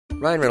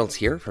Ryan Reynolds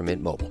here from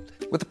Mint Mobile.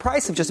 With the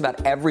price of just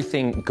about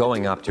everything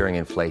going up during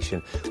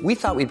inflation, we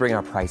thought we'd bring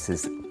our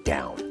prices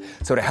down.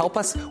 So to help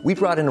us, we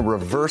brought in a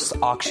reverse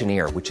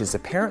auctioneer, which is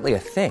apparently a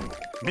thing.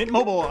 Mint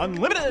Mobile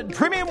Unlimited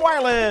Premium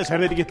Wireless. How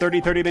to get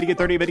 30, 30, bit to get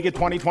 30, bit to get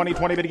 20, 20,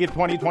 20, bit to get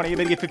 20, 20,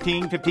 bit to get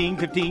 15, 15,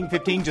 15,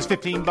 15, just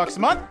 $15 a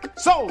month?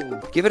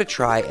 Sold! Give it a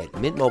try at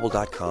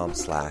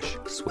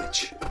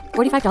mintmobile.com/switch.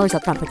 $45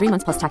 up front for 3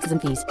 months plus taxes and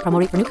fees. Promo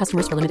rate for new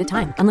customers for limited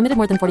time. Unlimited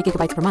more than 40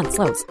 gigabytes per month.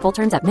 Slows full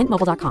terms at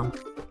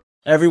mintmobile.com.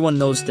 Everyone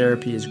knows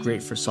therapy is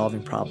great for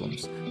solving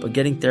problems, but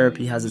getting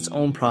therapy has its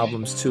own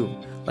problems too,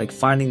 like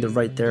finding the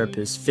right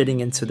therapist,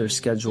 fitting into their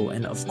schedule,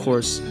 and of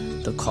course,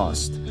 the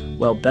cost.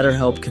 Well,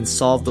 BetterHelp can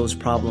solve those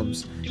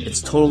problems. It's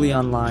totally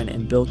online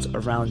and built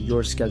around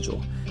your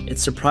schedule.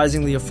 It's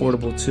surprisingly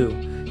affordable too.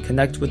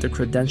 Connect with a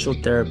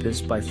credentialed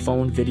therapist by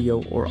phone,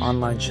 video, or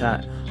online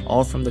chat,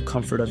 all from the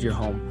comfort of your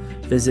home.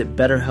 Visit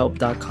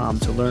BetterHelp.com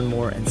to learn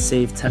more and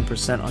save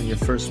 10% on your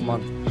first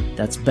month.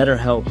 That's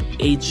BetterHelp,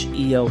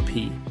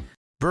 H-E-L-P.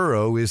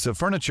 Burrow is a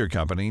furniture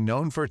company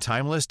known for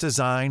timeless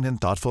design and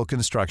thoughtful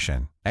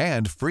construction,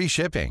 and free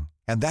shipping,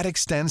 and that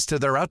extends to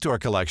their outdoor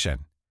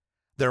collection.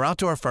 Their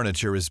outdoor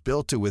furniture is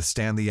built to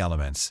withstand the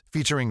elements,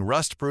 featuring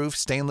rust-proof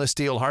stainless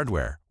steel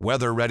hardware,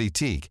 weather-ready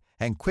teak,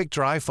 and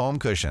quick-dry foam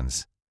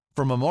cushions.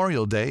 For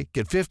Memorial Day,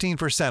 get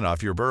 15%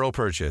 off your Burrow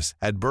purchase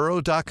at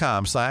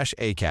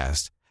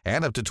burrow.com/acast,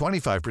 and up to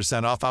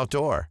 25% off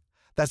outdoor.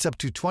 That's up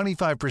to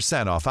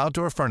 25% off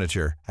outdoor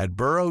furniture at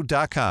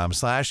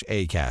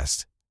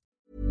burrow.com/acast.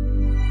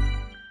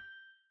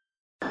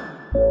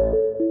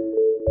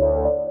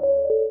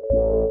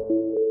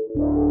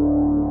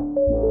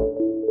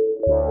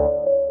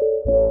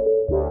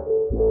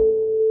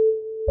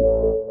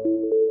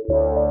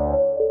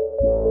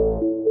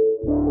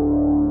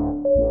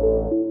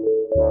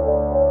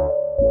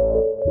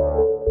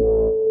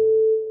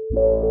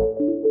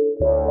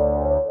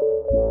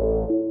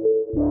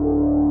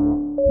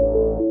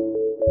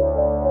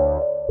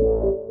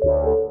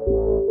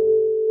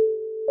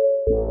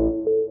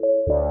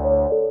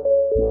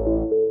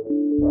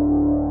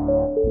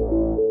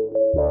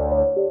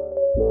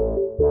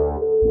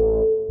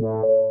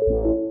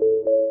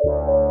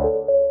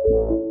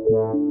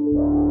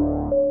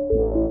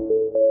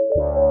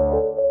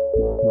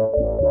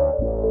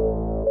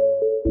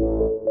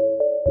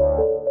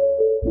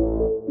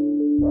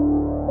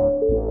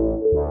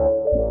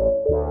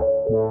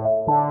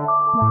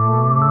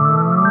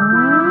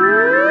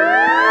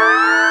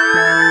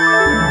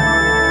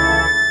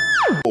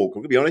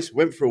 Be honest,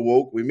 went for a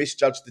walk. We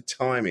misjudged the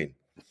timing.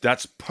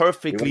 That's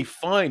perfectly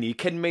fine. Are you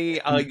kidding me?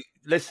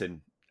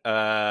 Listen,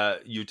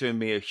 you're doing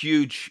me a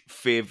huge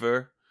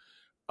favor,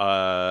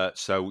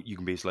 so you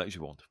can be as late as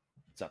you want.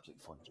 It's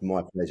absolutely fine. It's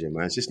my pleasure,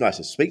 man. It's just nice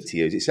to speak to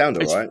you. Does it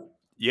sound all right?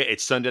 Yeah,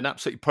 it's sounding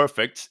absolutely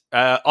perfect.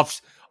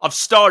 I've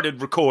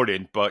started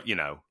recording, but you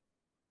know,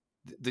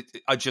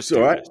 I just do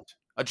this.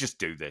 I just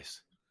do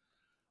this.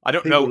 I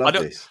don't know.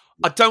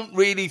 I don't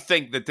really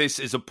think that this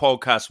is a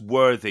podcast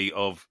worthy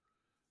of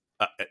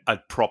a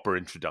proper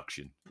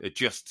introduction. It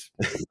just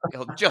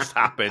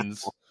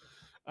happens,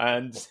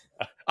 and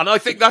I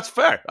think that's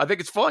fair. I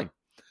think it's fine.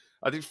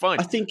 I think it's fine.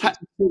 I think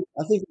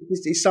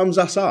it sums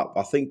us up.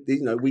 I think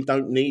we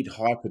don't need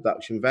high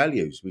production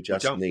values. We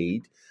just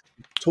need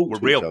talk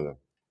to each other.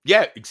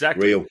 Yeah,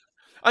 exactly. Real.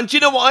 And do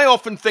you know what? I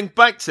often think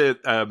back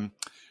to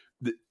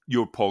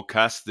your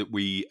podcast that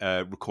we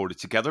recorded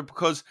together,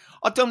 because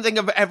I don't think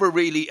I've ever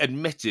really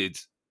admitted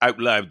out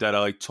loud that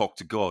I talk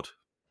to God.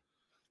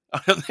 I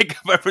don't think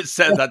I've ever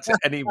said that to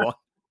anyone.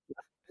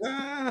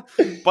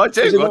 But I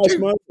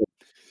do.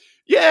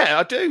 Yeah,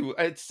 I do.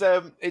 It's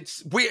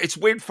weird. It's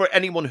weird for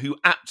anyone who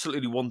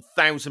absolutely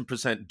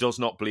 1000% does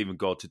not believe in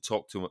God to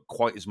talk to him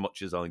quite as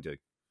much as I do.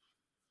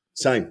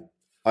 Same.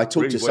 I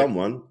talk to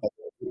someone.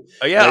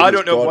 I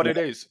don't know what it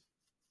is.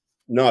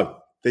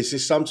 No, this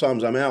is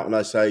sometimes I'm out and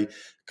I say,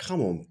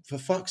 "Come on, for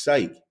fuck's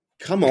sake,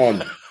 come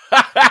on,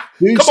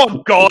 come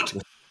on,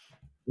 God,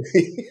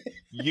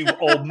 you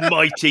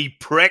almighty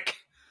prick."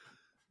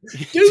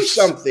 Do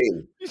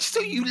something.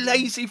 You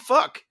lazy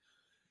fuck.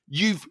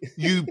 You've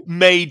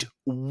made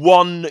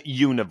one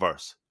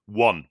universe.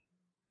 One.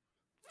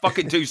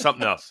 Fucking do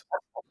something else.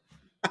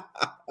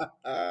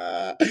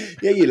 Yeah,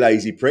 you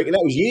lazy prick. And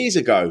that was years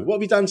ago. What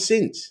have you done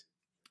since?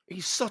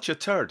 He's such a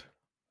turd.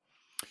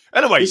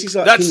 Anyway, this is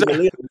like that's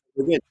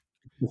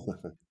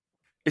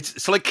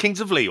it's like Kings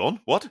of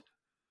Leon. What?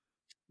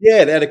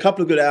 Yeah, they had a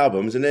couple of good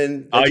albums, and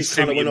then they just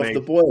kind of went off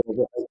the boil.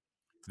 But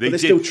they're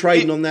still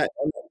trading on that.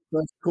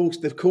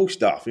 The cool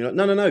stuff. You're like,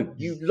 no.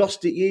 You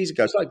lost it years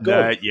ago. It's like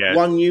God,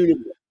 one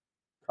universe.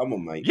 Come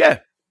on, mate. Yeah,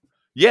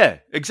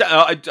 exactly.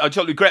 I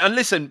totally agree. And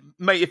listen,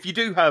 mate, if you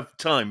do have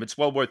time, it's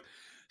well worth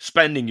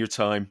spending your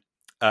time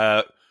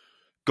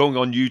going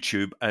on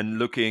YouTube and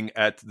looking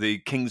at the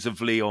Kings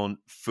of Leon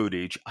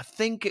footage. I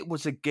think it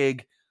was a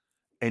gig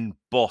in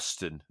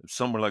Boston,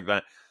 somewhere like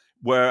that,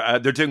 where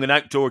they're doing an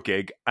outdoor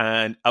gig,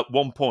 and at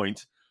one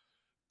point,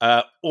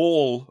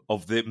 all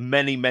of the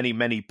many, many,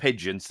 many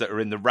pigeons that are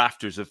in the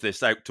rafters of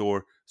this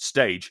outdoor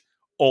stage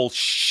all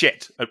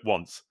shit at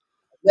once.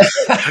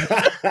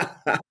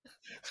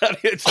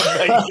 It's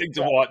amazing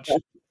to watch.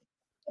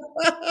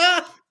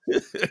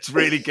 It's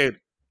really good.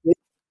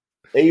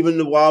 Even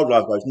the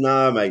wildlife goes,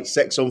 no, mate,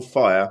 Sex on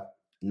Fire,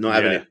 not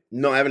having it.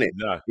 Not having it.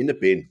 No. In the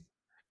bin.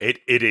 It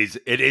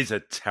is a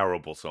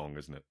terrible song,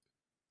 isn't it?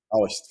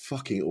 Oh, it's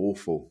fucking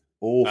awful.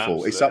 Awful.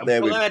 Absolutely. It's up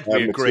there we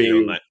agree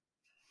on that.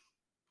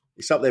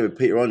 It's up there with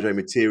Peter Andre,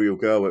 Material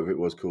Girl, whatever it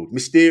was called.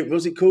 What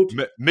was it called?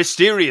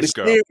 Mysterious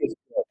Girl.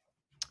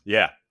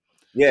 Yeah.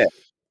 Yeah.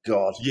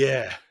 God.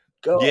 Yeah.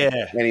 God.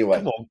 Yeah. Anyway.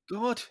 Come on,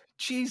 God.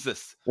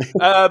 Jesus.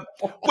 But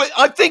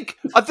I think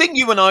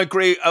you and I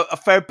agree a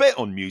fair bit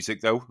on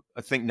music, though.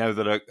 I think now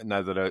that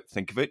I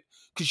think of it,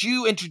 because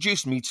you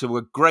introduced me to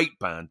a great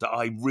band that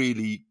I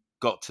really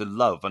got to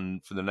love,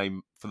 and for the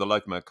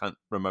life of me, I can't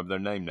remember their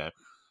name now.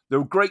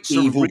 They're a great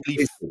sort of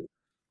really.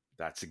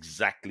 That's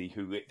exactly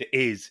who it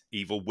is,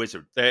 Evil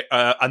Wizard.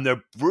 And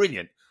they're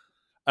brilliant.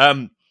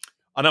 And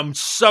I'm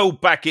so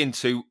back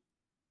into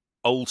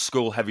old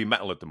school heavy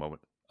metal at the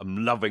moment.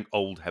 I'm loving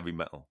old heavy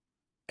metal,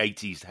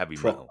 80s heavy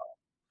metal.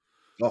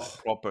 Oh.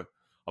 Proper.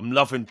 I'm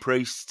loving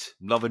Priest,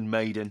 I'm loving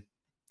Maiden,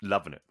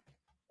 loving it.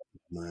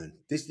 Man,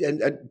 this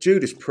and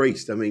Judas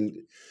Priest. I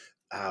mean,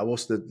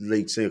 what's the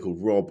lead singer called?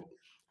 Rob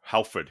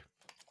Halford.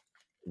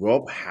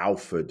 Rob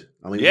Halford.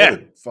 I mean, yeah.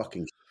 What a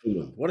fucking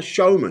showman. What a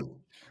showman.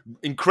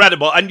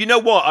 Incredible. And you know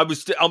what?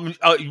 I'm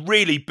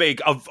really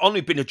big. I've only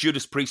been a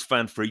Judas Priest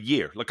fan for a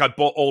year. Like, I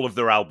bought all of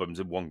their albums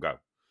in one go.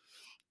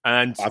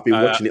 And I've been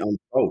watching it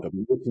unfold.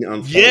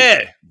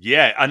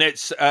 Yeah. And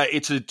it's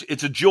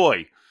a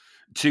joy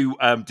to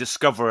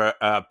discover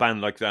a band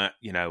like that,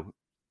 you know,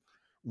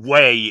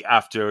 way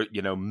after,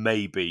 you know,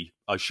 maybe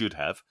I should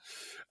have.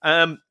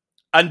 And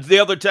the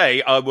other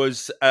day I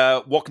was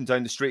walking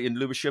down the street in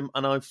Lewisham,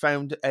 and I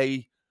found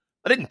I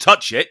didn't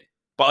touch it,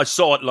 but I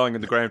saw it lying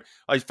on the ground.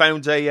 I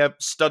found a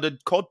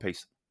studded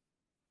codpiece.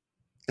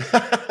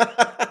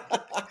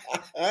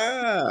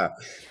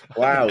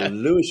 Wow,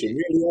 Lewisham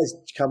really has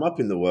come up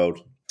in the world.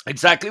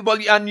 Exactly. Well,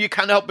 and you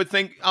can't help but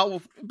think,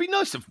 it'd be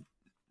nice if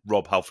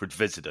Rob Halford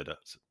visited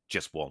us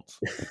just once.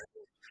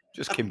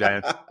 Just came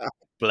down,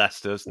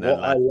 blessed us. And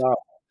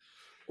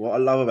what I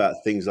love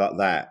about things like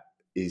that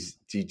is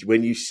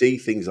when you see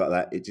things like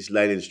that, it just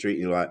laying in the street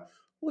and you're like,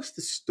 what's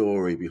the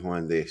story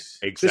behind this?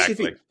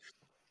 Exactly.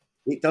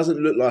 It doesn't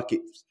look like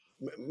it.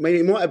 I mean,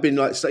 it might have been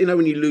like, you know,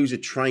 when you lose a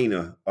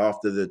trainer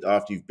after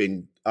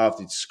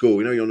school,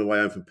 you know, you're on the way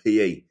home from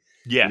PE.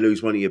 Yeah. You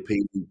lose one of your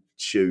PE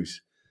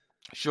shoes.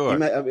 Sure. He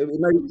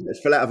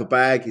fell out of a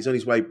bag. He's on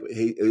his way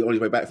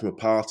back from a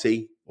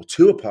party or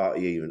to a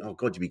party even. Oh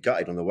God, you'd be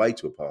gutted on the way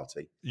to a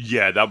party.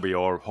 Yeah, that'd be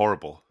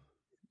horrible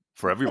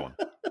for everyone.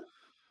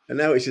 And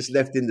now it's just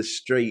left in the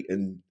street.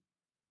 And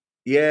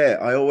yeah,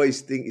 I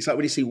always think it's like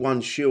when you see one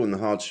shoe on the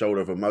hard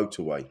shoulder of a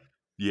motorway.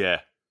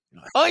 Yeah.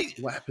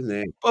 What happened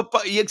there?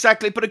 But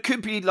exactly. But it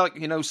could be like,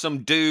 you know,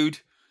 some dude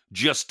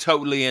just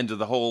totally into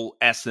the whole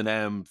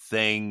S&M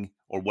thing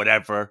or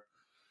whatever,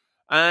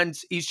 and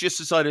he's just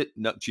decided,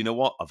 no, do you know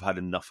what? I've had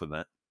enough of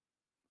that.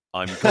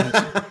 I'm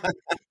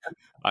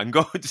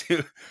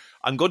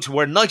going to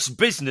wear nice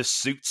business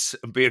suits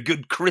and be a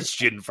good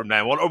Christian from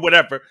now on, or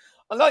whatever.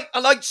 I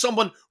like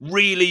someone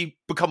really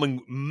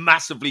becoming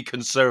massively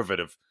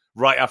conservative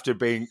right after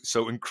being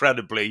so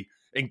incredibly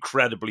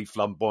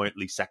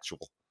flamboyantly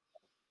sexual.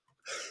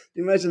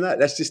 Imagine that.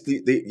 That's just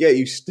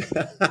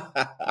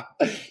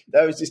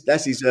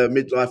that's his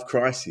midlife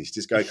crisis.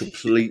 Just going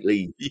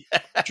completely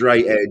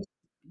straight edge.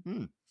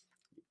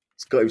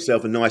 He's got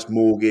himself a nice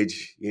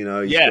mortgage. You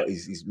know,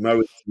 he's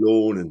mowing his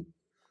lawn and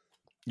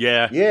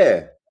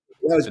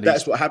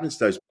that's what happens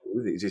to those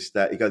people. It's just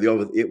that you go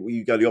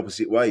the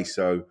opposite way.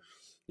 So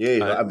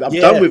I'm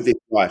done with this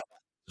life.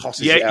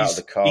 Tosses it out of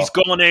the car. He's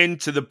gone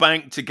into the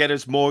bank to get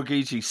his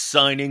mortgage. He's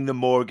signing the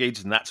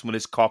mortgage, and that's when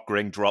his cock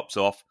ring drops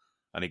off.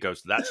 And he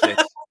goes, that's it.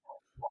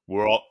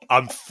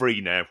 I'm free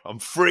now. I'm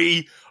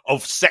free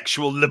of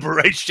sexual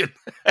liberation.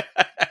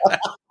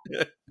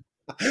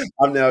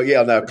 I'm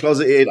now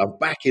closeted. I'm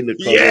back in the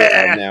closet.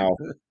 I'm now.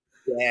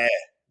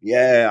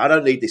 Yeah. I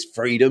don't need this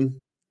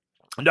freedom.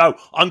 No,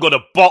 I'm going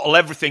to bottle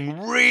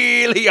everything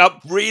really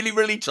up, really,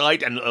 really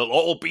tight, and it'll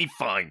all be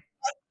fine.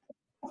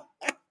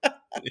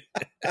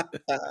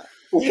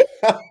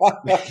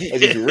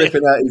 He's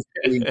ripping out his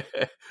teeth.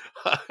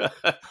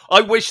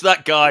 I wish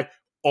that guy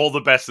all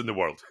the best in the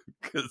world.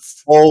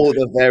 All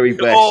the very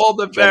best. All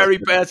the very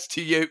best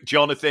to you,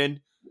 Jonathan.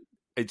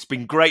 It's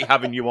been great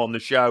having you on the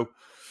show.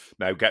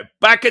 Now get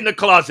back in the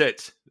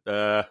closet.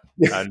 And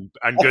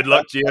good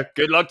luck to you.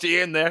 Good luck to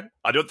you in there.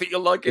 I don't think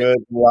you'll like it. I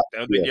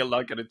don't think you'll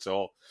like it at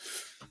all.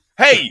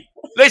 Hey,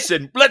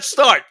 listen, let's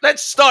start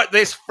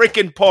this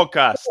freaking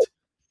podcast.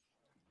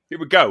 Here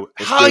we go.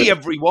 Hi,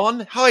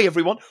 everyone.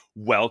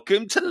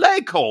 Welcome to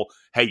Leg Hole.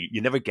 Hey,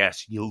 you never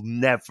guess. You'll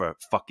never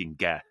fucking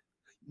guess.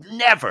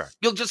 Never.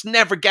 You'll just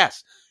never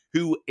guess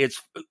who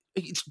it's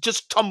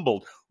just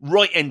tumbled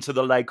right into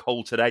the leg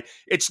hole today.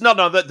 It's none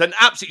other than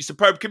absolutely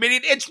superb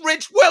comedian. It's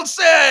Rich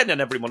Wilson. And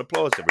everyone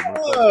applauds.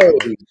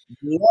 Lovely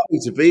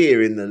to be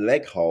here in the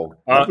leg hole.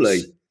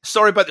 Lovely.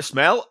 Sorry about the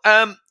smell.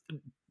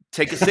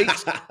 Take a seat.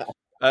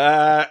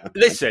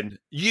 Listen,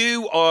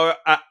 you are.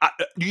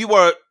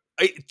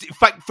 In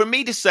fact, for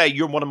me to say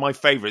you're one of my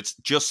favorites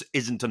just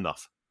isn't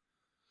enough.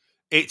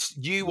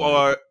 You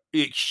are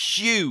a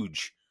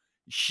huge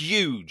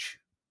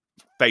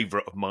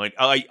favorite of mine.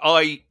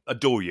 I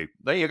adore you.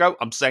 There you go.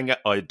 I'm saying it.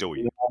 I adore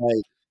you.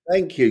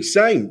 Thank you.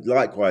 Same.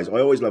 Likewise. I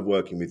always love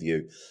working with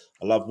you.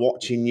 I love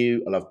watching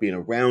you. I love being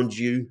around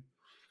you.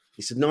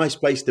 It's a nice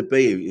place to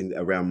be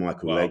around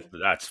Michael Legg.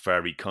 That's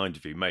very kind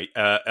of you, mate.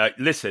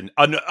 Listen,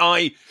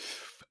 I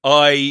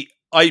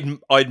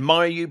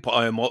admire you, but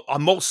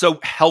I'm also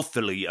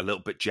healthily a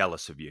little bit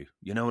jealous of you.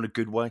 You know, in a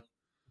good way.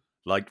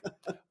 Like,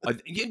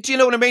 do you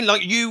know what I mean?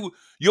 Like you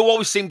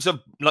always seem to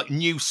have like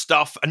new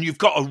stuff, and you've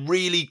got a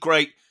really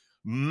great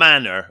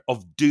manner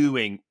of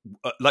doing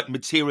like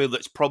material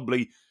that's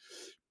probably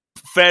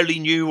fairly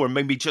new or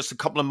maybe just a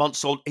couple of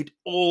months old. It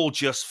all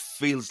just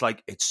feels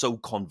like it's so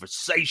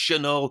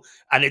conversational,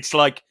 and it's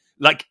like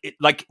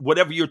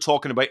whatever you're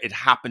talking about, it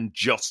happened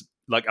just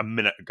like a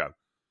minute ago,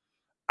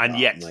 and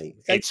yet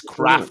it's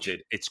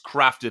crafted. It's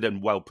crafted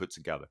and well put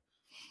together.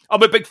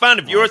 I'm a big fan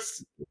of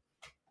yours.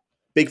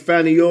 Big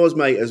fan of yours,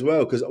 mate, as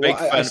well. Because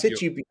I said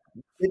to you,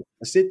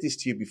 I said this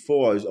to you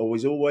before. I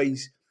was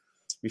always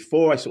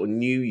before I sort of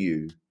knew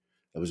you,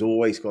 I was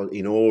always kind of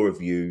in awe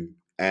of you,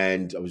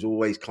 and I was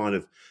always kind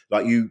of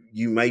like you.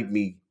 You made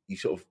me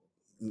sort of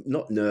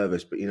not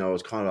nervous, but I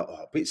was kind of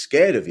a bit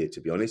scared of you, to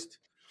be honest.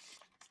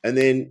 And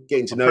then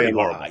getting to know him,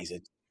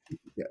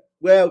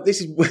 well,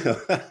 this is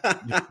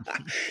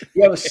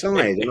the other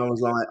side, and I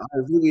was like, I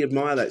really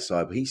admire that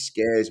side, but he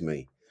scares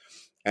me.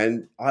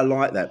 And I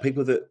like that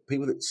people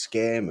that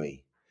scare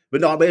me, but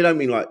no, I don't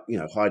mean like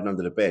hiding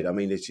under the bed. I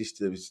mean it's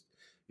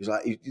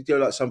like you do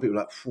like some people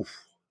like.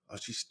 I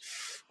was just,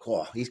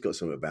 he's got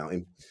something about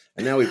him.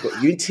 And now you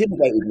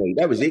intimidated me.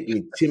 That was it. You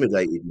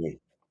intimidated me.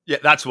 Yeah,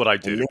 that's what I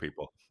do to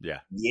people. Yeah,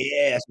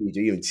 that's what you do.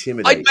 You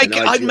intimidate.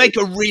 I'd make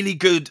a really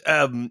good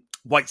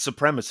white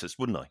supremacist,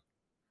 wouldn't I?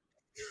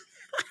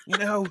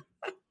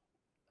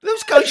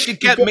 Those guys should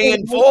get me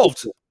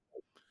involved.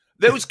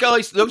 Those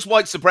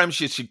white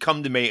supremacists should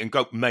come to me and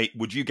go, mate,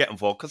 would you get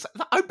involved? Because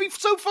I'd be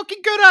so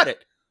fucking good at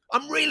it.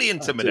 I'm really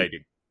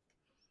intimidating.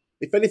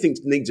 If anything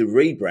needs a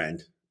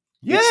rebrand,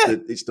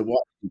 it's the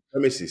white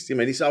supremacists. I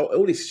mean, it's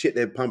all this shit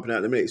they're pumping out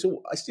in a minute.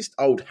 It's just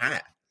old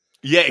hat.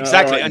 Yeah,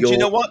 exactly. Right, and do you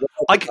know what?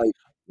 I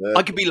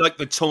could be like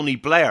the Tony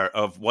Blair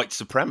of white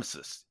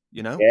supremacists,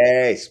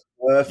 Yes,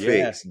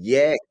 perfect.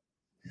 Yeah.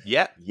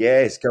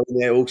 Yes, going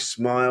there, all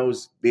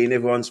smiles, being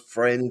everyone's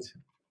friend.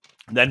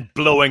 And then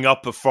blowing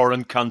up a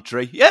foreign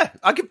country. Yeah,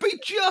 I could be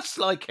just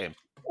like him.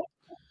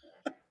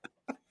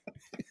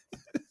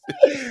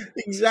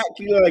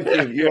 Exactly like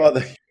him. You are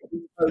the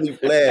Tony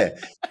Blair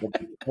of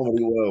the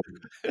comedy world.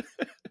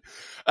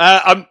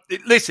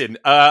 Listen,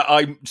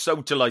 I'm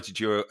so delighted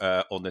you're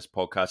on this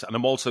podcast, and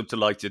I'm also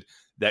delighted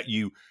that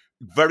you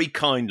very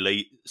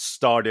kindly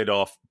started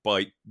off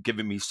by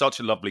giving me such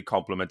a lovely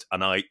compliment,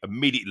 and I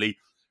immediately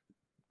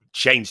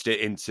changed it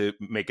into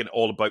making it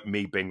all about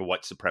me being a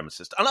white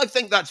supremacist. And I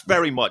think that's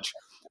very much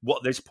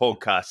what this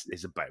podcast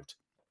is about.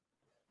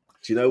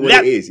 Do you know what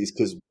it is? It's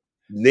because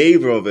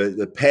neither of us,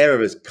 the pair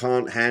of us,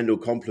 can't handle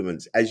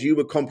compliments. As you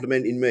were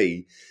complimenting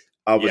me,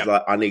 I was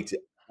like, I need to,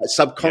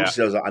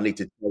 subconsciously, I was like, I need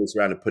to turn this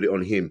around and put it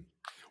on him.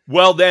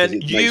 Well,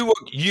 then you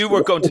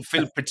were going to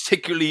feel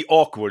particularly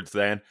awkward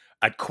then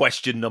at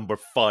question number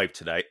 5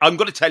 today. I'm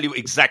going to tell you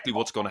exactly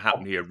what's going to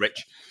happen here,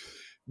 Rich.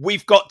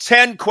 We've got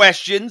 10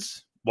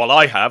 questions. Well,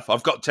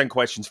 I've got 10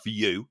 questions for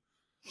you.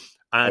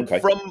 And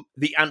from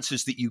the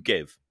answers that you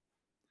give,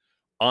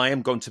 I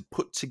am going to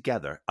put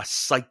together a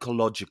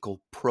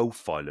psychological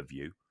profile of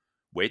you,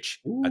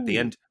 which at the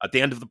end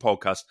of the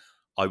podcast,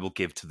 I will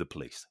give to the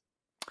police.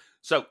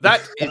 So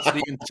that is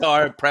the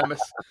entire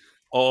premise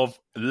of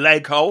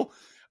Leg Hole.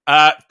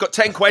 Got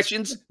 10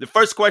 questions. The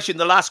first question,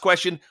 the last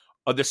question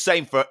are the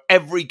same for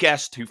every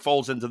guest who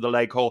falls into the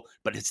Leg Hole,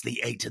 but it's the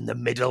 8 in the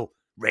middle.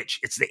 Rich,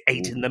 it's the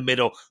 8 in the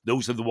middle.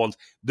 Those are the ones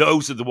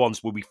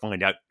where we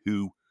find out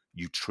who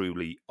you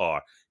truly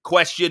are.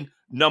 Question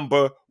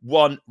number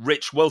 1,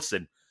 Rich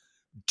Wilson.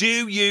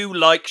 Do you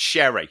like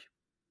sherry?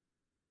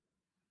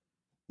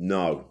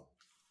 No,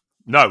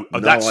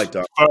 that's I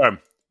don't.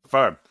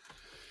 Firm.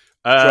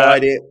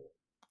 Tried it.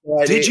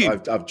 Did you?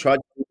 I've tried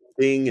the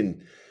thing,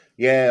 and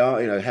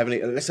having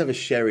it. Let's have a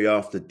sherry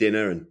after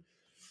dinner, and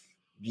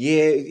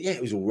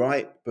it was all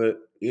right, but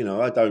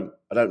I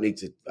don't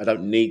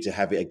need to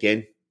have it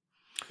again.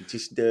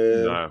 Just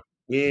no.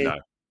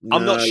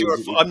 I'm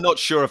not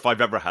sure if I've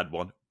ever had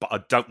one, but I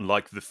don't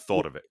like the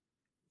thought of it.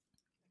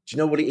 Do you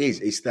know what it is?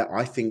 It's that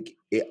I think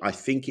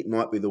it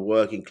might be the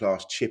working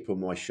class chip on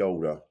my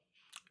shoulder,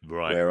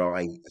 right? Where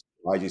I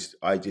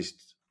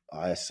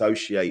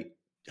associate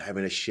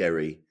having a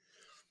sherry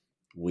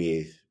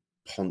with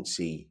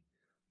poncy,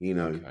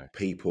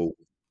 people.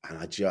 And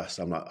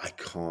I'm like, I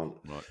can't.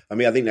 Right. I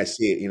mean, I think that's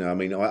it.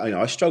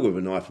 I struggle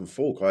with a knife and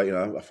fork.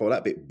 I find that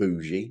a bit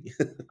bougie.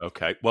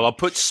 Okay. Well, I'll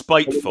put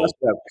spiteful.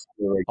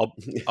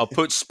 I'll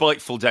put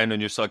spiteful down on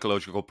your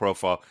psychological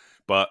profile.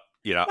 But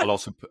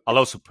I'll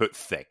also put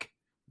thick.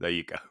 There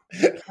you go.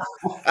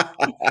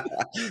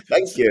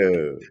 Thank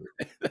you.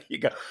 There you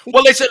go.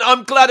 Well, listen,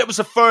 I'm glad it was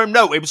a firm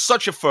no. It was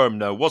such a firm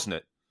no, wasn't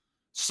it?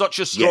 Such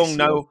a strong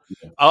no.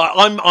 Yeah.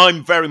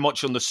 I'm very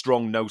much on the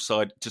strong no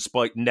side,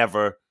 despite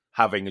never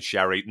having a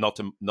sherry. Not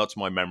to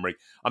my memory.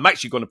 I'm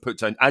actually going to put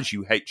down, as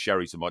you hate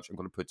sherry so much, I'm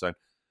going to put down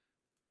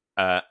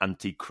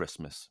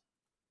anti-Christmas.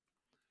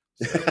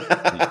 So,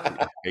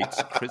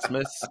 hates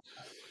Christmas.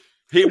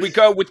 Here we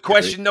go with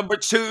question number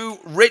 2.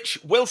 Rich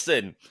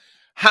Wilson.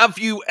 Have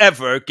you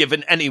ever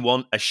given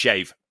anyone a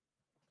shave?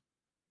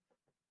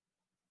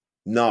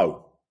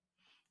 No.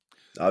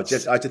 I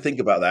had to think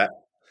about that.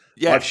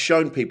 Yeah. I've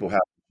shown people how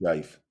to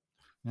shave.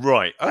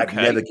 Right. Okay. I've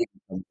never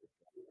given them.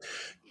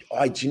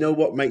 Do you know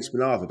what makes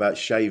me laugh about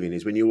shaving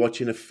is when you're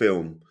watching a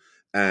film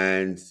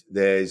and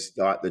there's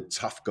like the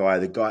tough guy,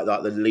 the guy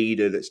like the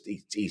leader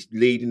he's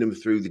leading them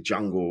through the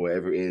jungle, or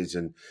whatever it is,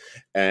 and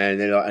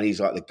he's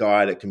like the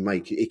guy that can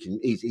make it.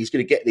 He's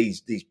going to get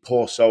these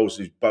poor souls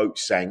whose boat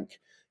sank.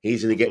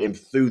 He's going to get them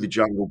through the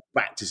jungle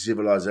back to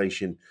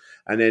civilization,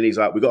 and then he's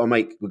like, we've got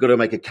to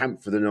make a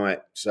camp for the night.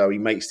 So he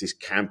makes this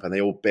camp, and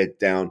they all bed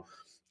down,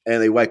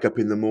 and they wake up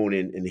in the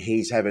morning, and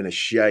he's having a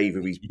shave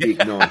with his big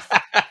knife.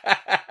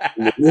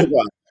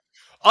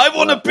 I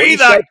want to be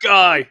that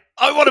guy.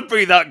 I want to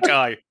be that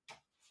guy.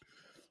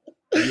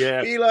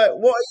 Yeah. Be like,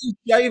 what are you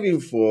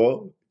shaving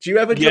for? Do you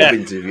have a job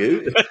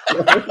interview?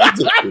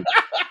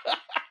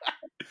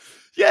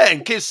 Yeah,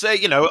 in case,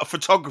 say, a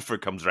photographer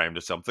comes around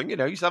or something,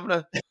 he's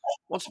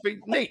wants to be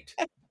neat.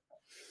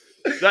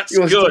 That's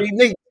good. To be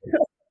neat.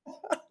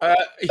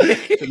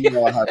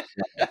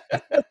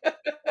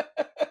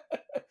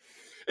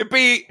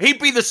 He'd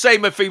be the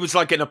same if he was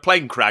like in a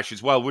plane crash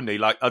as well, wouldn't he?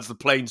 Like as the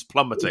plane's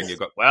plummeting, you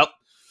go, well,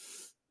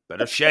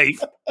 better shave.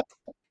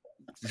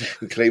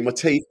 Clean my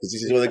teeth because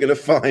this is what they're going to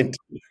find.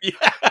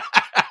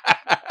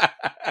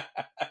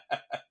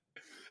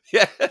 Yeah.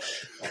 Yeah.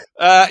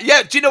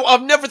 Do you know,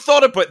 I've never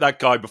thought about that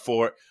guy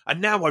before, and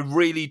now I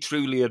really,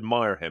 truly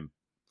admire him.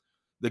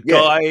 The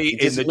guy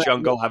in the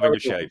jungle having a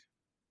shave.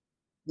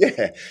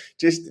 Yeah,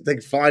 just they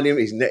find him.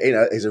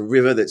 There's a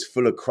river that's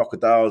full of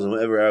crocodiles and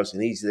whatever else,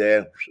 and he's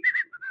there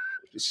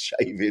just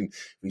shaving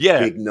with a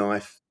big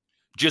knife.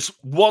 Just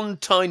one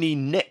tiny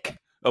nick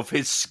of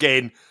his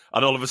skin,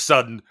 and all of a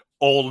sudden,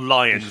 all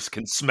lions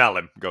can smell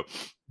him. Go,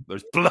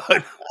 there's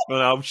blood.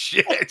 Oh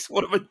shit!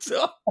 What have I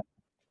done?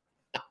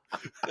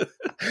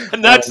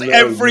 And that's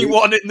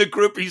everyone in the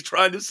group he's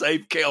trying to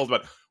save killed.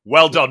 But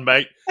well done,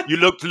 mate. You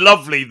looked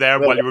lovely there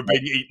while you were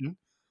being eaten.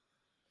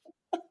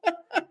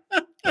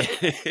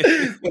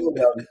 Well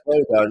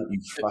done, you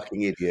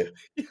fucking idiot.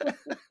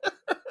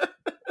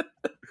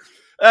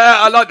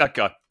 I like that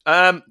guy.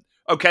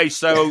 Okay,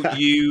 so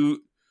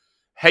you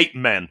hate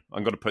men.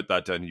 I'm going to put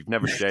that down. You've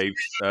never shaved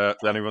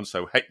anyone,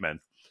 so hate men.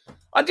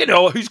 And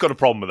who's got a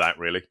problem with that,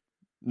 really?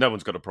 No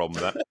one's got a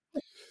problem with that.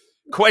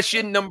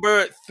 Question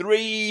number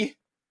 3.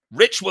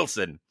 Rich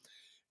Wilson.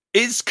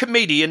 Is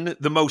comedian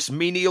the most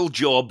menial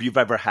job you've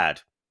ever had?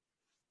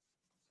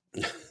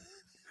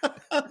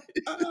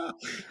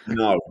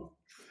 No.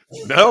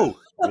 No.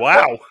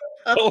 Wow.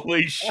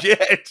 Holy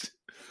shit.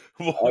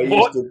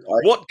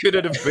 What could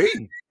it have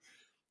been?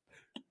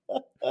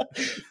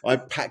 I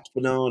packed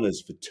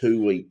bananas for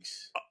 2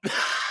 weeks.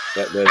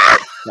 Why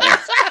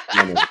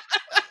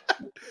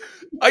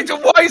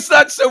is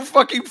that so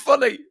fucking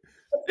funny?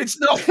 It's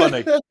not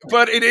funny,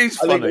 but it is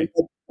funny.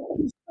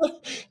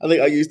 I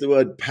think I used the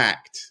word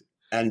packed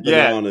and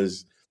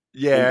bananas.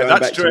 Yeah,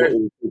 that's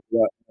true.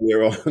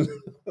 We're on.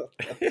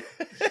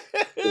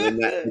 We're in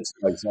that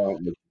headspace,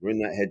 aren't we? We're in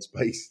that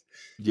headspace.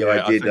 Yeah, so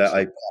I did that. So.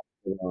 I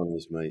packed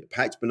bananas, mate.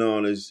 Packed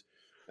bananas.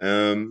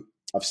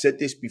 I've said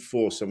this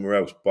before somewhere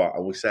else, but I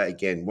will say it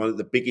again. One of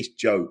the biggest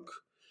joke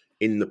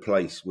in the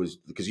place was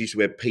because you used to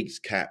wear Pete's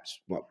caps,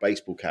 like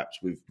baseball caps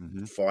with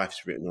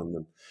Fifes written on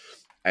them.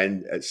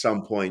 And at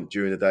some point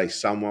during the day,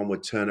 someone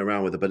would turn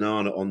around with a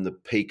banana on the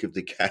peak of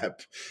the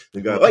cap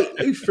and go, "Wait,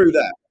 who threw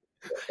that?"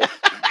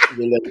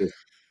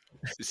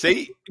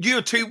 See, you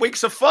had 2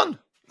 weeks of fun.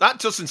 That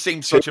doesn't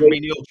seem such a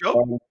menial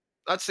job.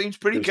 That seems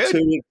pretty good.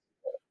 2 weeks.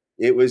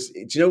 It was.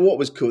 Do you know what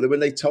was cool? When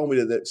they told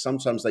me that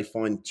sometimes they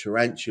find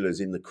tarantulas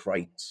in the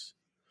crates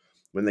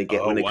when they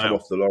come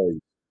off the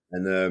lorry,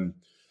 and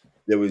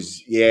there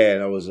was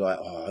and I was like,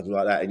 oh, I'd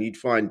like that. And you'd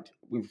find,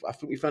 I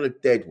think we found a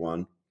dead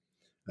one.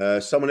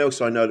 Someone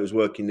else I know that was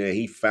working there,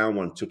 he found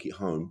one, took it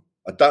home.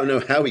 I don't know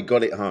how he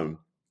got it home.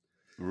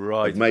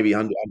 Right, maybe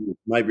under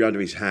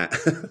his hat.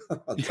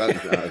 I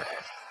don't know.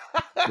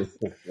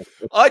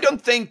 I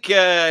don't think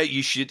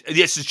you should.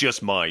 This is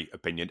just my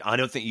opinion. I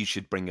don't think you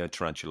should bring a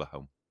tarantula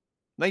home.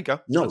 There you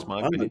go. No, that's my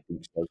opinion. I don't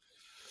think so.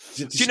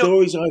 The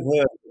stories I've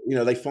heard,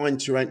 they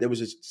find tarantula. There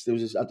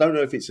was. I don't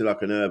know if it's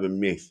like an urban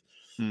myth.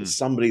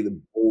 Somebody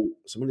that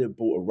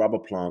bought a rubber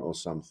plant or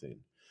something,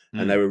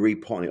 and they were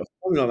repotting it or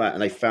something like that,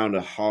 and they found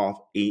a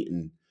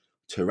half-eaten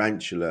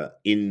tarantula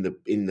in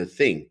the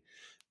thing.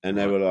 And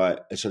they were like,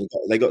 so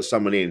they got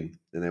someone in,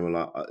 and they were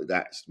like,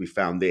 we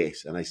found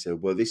this. And they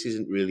said, well, this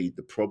isn't really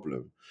the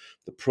problem.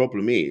 The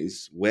problem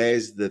is,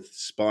 where's the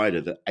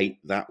spider that ate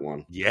that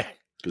one? Yeah.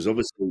 Because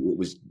obviously it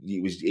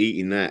was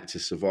eating that to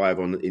survive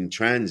in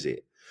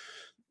transit.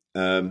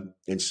 And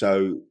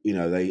so,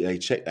 they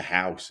check the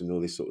house and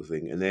all this sort of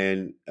thing. And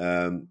then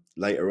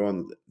later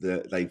on,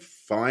 they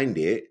find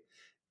it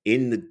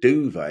in the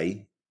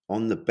duvet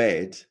on the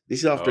bed.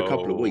 This is after a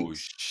couple of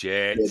weeks.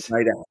 Shit.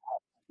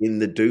 In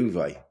the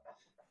duvet.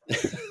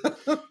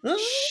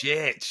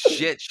 shit.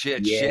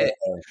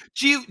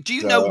 Do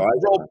you know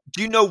Rob?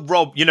 Do you know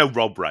Rob? You know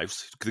Rob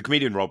Rouse, the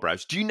comedian Rob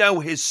Rouse. Do you know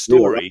his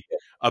story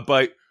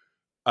about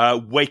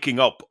waking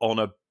up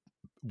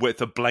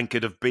with a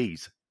blanket of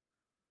bees?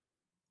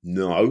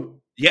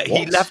 No. Yeah,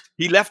 what?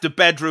 he left a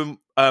bedroom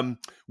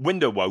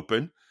window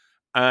open,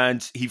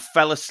 and he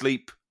fell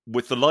asleep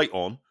with the light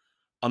on,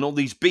 and all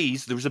these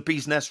bees. There was a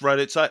bee's nest right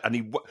outside, and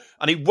he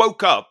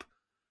woke up,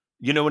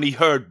 and he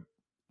heard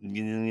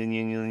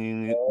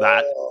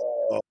that,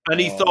 and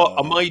he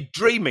thought, "Am I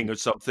dreaming or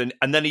something?"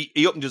 And then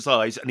he opened his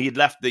eyes, and he had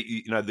left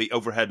the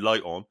overhead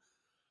light on,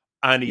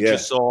 and he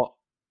just saw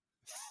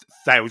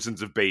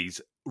thousands of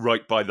bees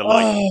right by the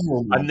light,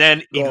 and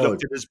then he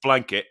looked at his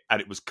blanket,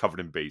 and it was covered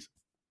in bees.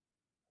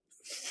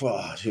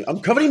 I'm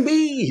covered in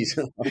bees.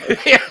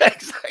 Yeah,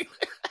 exactly.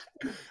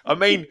 I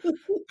mean,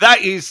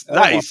 that is.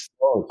 I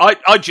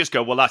just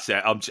go, well, that's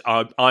it.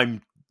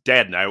 I'm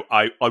dead now.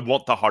 I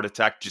want the heart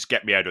attack. Just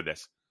get me out of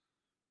this.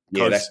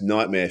 Yeah, that's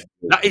nightmare.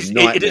 That is.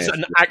 It is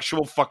an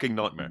actual fucking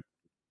nightmare.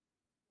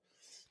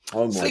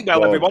 Oh my Sleep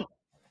well, everyone.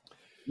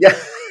 Yeah.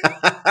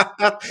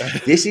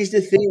 This is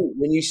the thing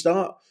when you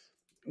start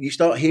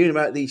hearing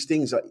about these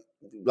things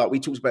like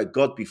we talked about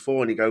God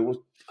before, and you go,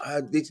 well,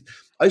 I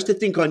used to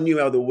think I knew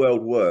how the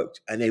world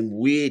worked, and then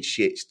weird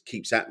shit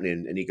keeps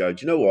happening, and you go,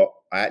 do you know what?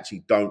 I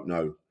actually don't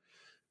know.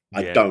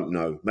 I don't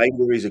know. Maybe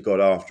there is a God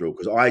after all,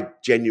 because I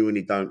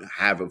genuinely don't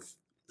have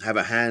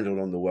a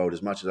handle on the world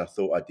as much as I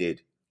thought I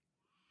did.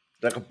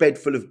 Like a bed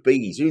full of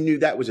bees. Who knew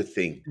that was a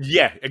thing?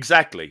 Yeah,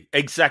 exactly.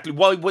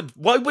 Why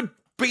would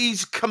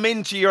bees come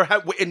into your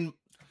house?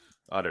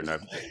 I don't know.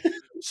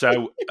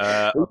 So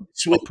I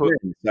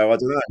don't know.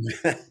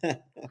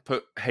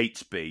 Put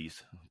hates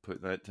bees.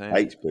 Put that down.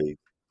 Hates bees.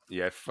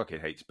 Yeah, fucking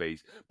hates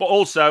bees. But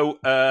also,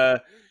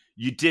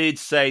 you did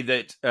say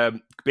that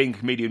being a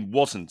comedian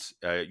wasn't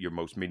your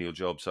most menial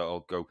job. So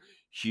I'll go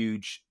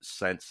huge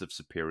sense of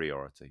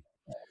superiority.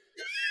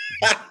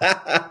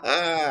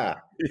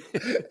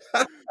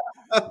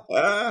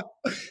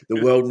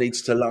 The world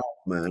needs to laugh,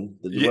 man.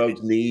 The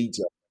world needs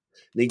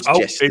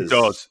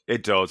jesters.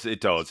 It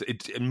does.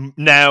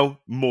 Now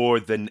more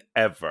than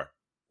ever.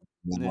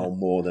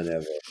 More than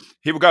ever.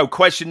 Here we go.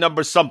 Question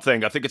number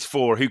something. I think it's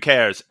 4. Who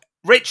cares?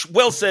 Rich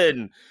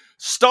Wilson.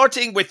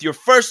 Starting with your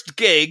first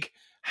gig,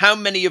 how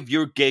many of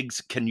your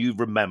gigs can you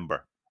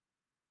remember?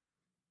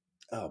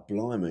 Oh,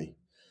 blimey.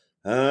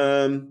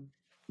 Yeah,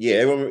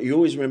 you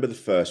always remember the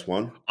first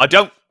one. I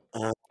don't.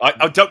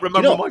 I don't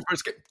remember my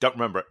first gig. Don't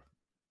remember it.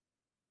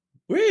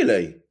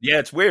 Really? Yeah,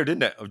 it's weird,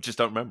 isn't it? I just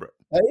don't remember it.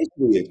 That is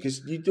weird,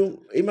 because you don't.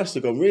 It must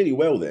have gone really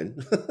well then.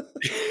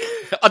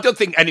 I don't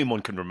think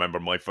anyone can remember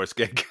my first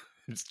gig.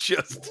 It's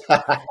just.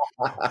 I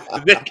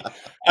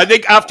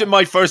think after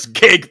my first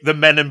gig, the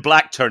Men in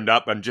Black turned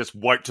up and just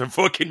wiped their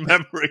fucking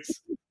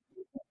memories.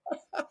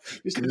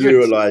 Just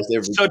neuralized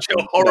everything. Such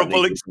a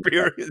horrible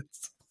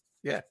experience.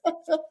 Yeah.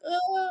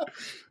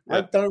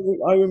 I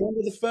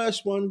remember the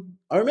first one.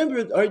 I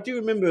do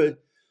remember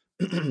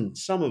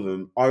some of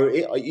them.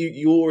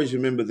 You always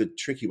remember the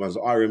tricky ones.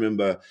 I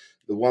remember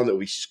the one that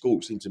we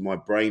scorched into my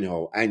brain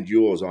hole, and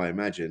yours, I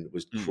imagine,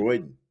 was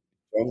Croydon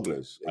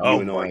Jongleurs.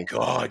 Oh my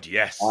God,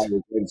 yes. I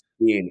was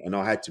skiing, and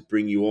I had to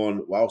bring you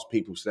on whilst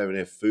people still having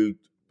their food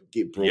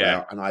get brought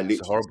out, and I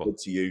literally said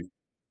to you,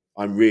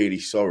 "I'm really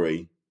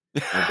sorry.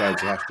 I'm going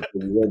to have to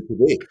bring you on to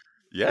this."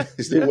 Yeah,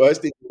 it's the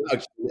worst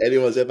introduction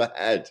anyone's ever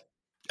had.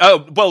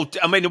 Oh, well,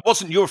 I mean, it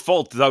wasn't your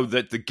fault, though,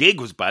 that the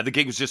gig was bad. The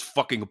gig was just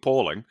fucking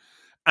appalling.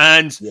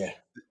 And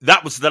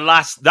that was the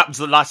last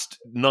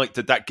night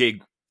that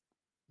gig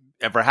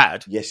ever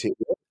had. Yes, it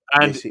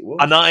was.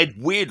 And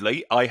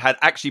I had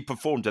actually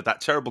performed at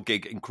that terrible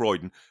gig in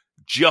Croydon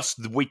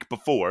just the week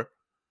before.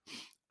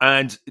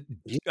 And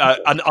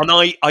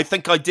I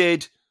think I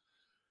did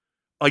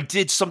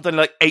something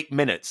like 8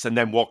 minutes and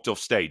then walked off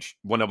stage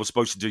when I was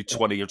supposed to do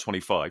 20 or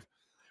 25.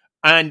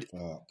 And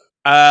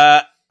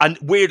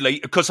weirdly,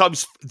 because I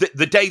was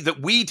the day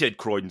that we did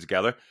Croydon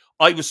together,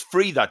 I was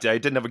free that day. I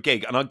didn't have a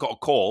gig, and I got a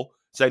call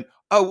saying,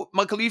 "Oh,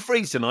 Michael, are you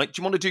free tonight? Do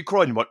you want to do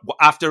Croydon?"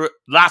 After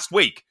last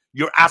week,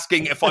 you're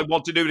asking if I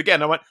want to do it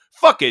again. I went,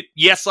 "Fuck it,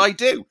 yes, I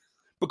do,"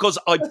 because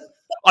I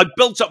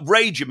built up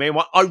rage in me, and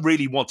I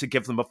really want to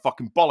give them a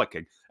fucking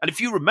bollocking. And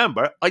if you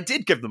remember, I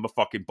did give them a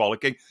fucking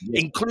bollocking,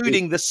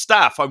 including the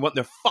staff. I went,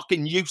 they're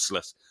fucking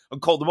useless, and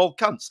called them all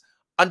cunts.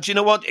 And do you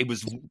know what? It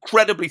was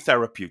incredibly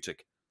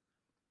therapeutic.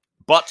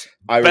 But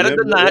better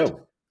than that,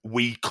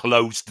 we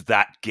closed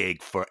that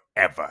gig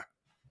forever.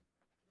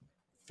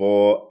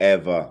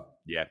 Forever.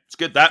 Yeah, it's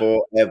good that.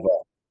 Forever.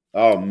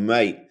 Oh,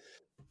 mate.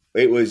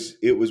 It was.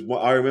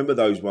 I remember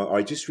those ones.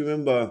 I just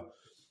remember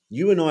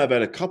you and I have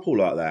had a couple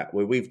like that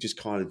where we've just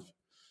kind of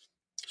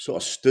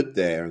sort of stood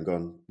there and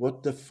gone,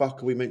 what the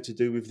fuck are we meant to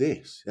do with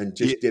this? And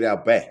just did our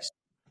best.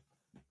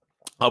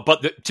 Oh,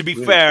 but to be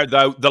fair,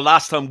 though, the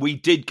last time we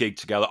did gig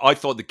together, I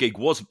thought the gig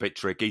was a bit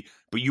tricky,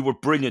 but you were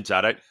brilliant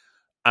at it.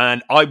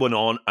 And I went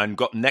on and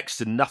got next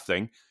to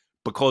nothing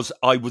because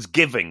I was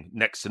giving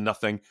next to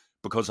nothing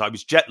because I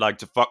was jet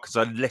lagged to fuck because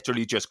I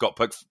literally just got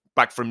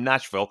back from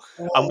Nashville.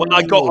 Oh. And when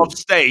I got off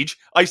stage,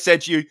 I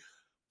said to you,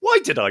 why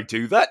did I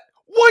do that?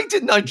 Why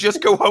didn't I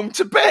just go home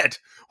to bed?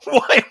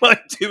 Why am I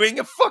doing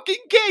a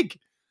fucking gig?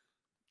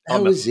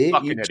 How was it?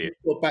 You idiot.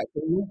 Got back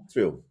from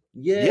Nashville.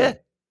 Yeah.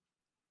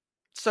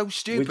 So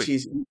stupid. Which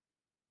is,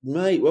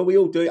 mate, well, we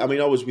all do it. I mean,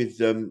 I was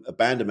with a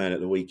band of man at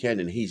the weekend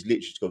and he's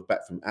literally just got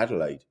back from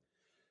Adelaide.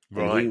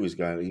 Right. And he was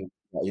going,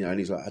 and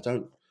he's like, I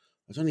don't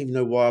even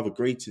know why I've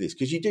agreed to this.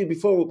 Because you do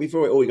before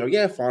it all, you go,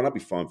 yeah, fine, I'll be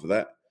fine for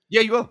that.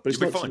 Yeah, you will. But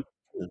it's not fine.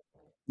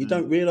 You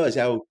don't realise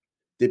how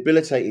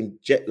debilitating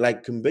jet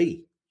lag can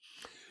be.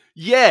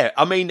 Yeah,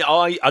 I mean,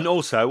 and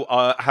also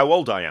how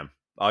old I am.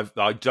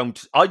 I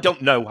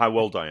don't know how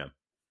old I am.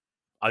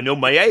 I know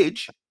my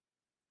age,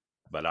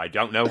 but I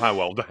don't know how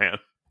old I am.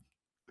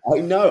 I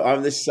know,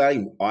 I'm the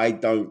same. I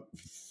don't.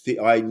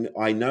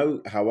 I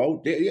know how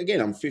old. Again,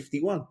 I'm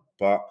 51.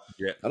 But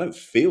I don't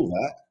feel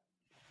that.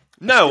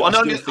 No, I'll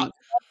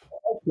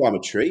climb a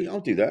tree. I'll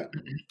do that.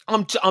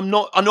 I'm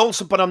not, and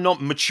also, but I'm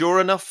not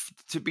mature enough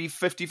to be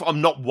 54.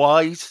 I'm not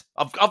wise.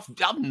 I've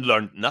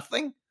learned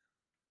nothing.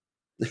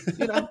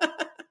 You know,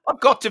 I've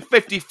got to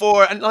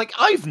 54, and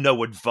I've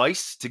no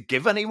advice to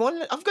give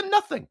anyone. I've got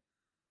nothing.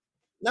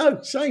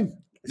 No, same.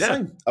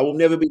 I will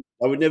never be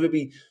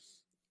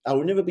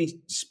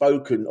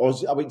spoken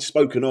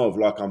of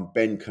like I'm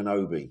Ben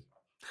Kenobi.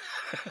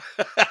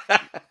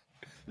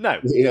 No.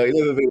 You know,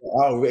 he'll never be like,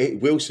 oh,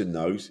 Wilson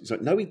knows. It's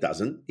like, no, he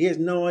doesn't. He has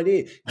no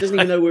idea. He doesn't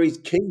even know where his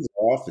keys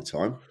are half the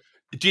time.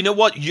 Do you know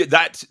what?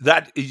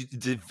 That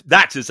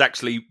has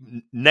actually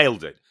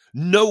nailed it.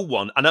 No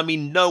one, and I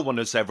mean no one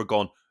has ever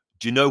gone,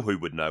 do you know who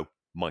would know?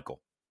 Michael.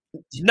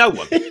 No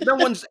one. No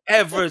one's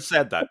ever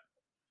said that.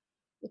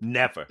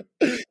 Never.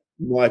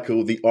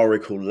 Michael, the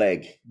Oracle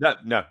leg.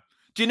 No.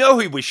 Do you know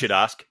who we should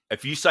ask?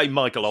 If you say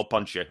Michael, I'll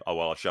punch you. Oh,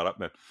 well, I'll shut up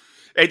now.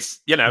 It's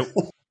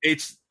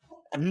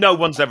no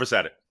one's ever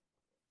said it.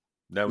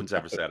 No one's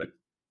ever said it.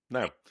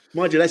 No.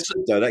 Mind you, that's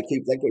good, though. That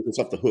gets us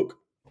off the hook.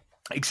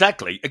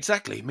 Exactly.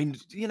 I mean,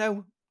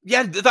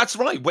 yeah, that's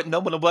right. No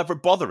one will ever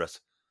bother us.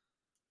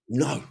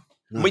 No.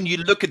 When you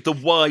look at the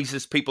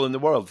wisest people in the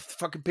world,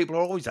 fucking people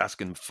are always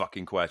asking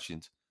fucking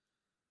questions.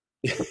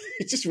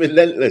 It's just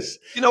relentless.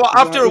 You know,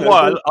 after a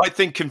while, I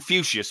think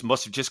Confucius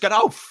must have just gone,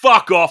 oh,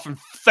 fuck off and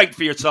think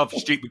for yourself, you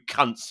stupid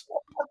cunts.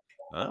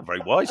 Oh,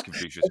 very wise,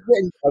 Confucius.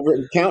 I've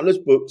written countless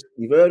books.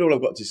 You've heard all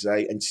I've got to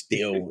say, and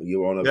still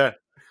you're on a... Yeah.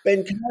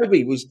 Ben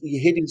Kenobi he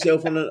hid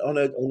himself on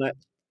that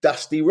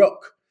dusty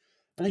rock,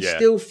 and I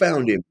still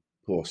found him.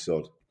 Poor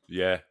sod.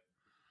 Yeah.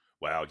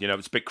 Well,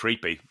 it's a bit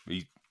creepy.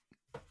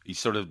 He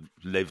sort of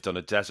lived on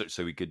a desert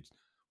so he could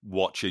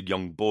watch a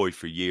young boy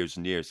for years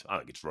and years. I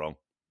think it's wrong.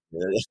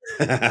 He's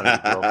not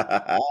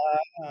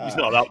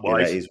that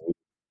wise.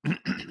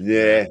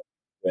 Yeah,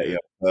 dirty old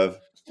perv.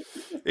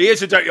 He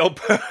is a dirty old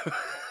perv.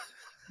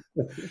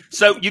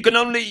 So you can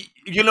only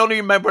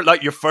remember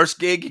like your first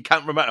gig. You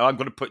can't remember. I'm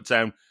going to put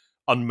down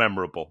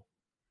unmemorable.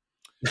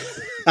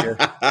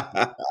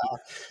 Yeah.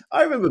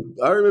 I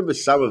remember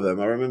some of them.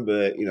 I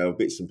remember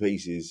bits and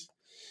pieces.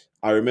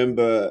 I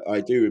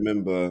do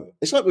remember.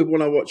 It's like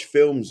when I watch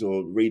films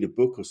or read a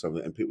book or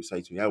something, and people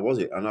say to me, "How was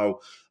it?" and I'll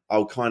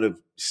kind of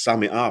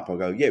sum it up. I'll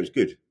go, "Yeah, it was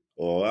good,"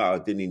 or "I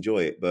didn't enjoy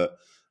it." But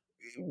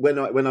when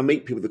I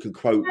meet people that can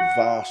quote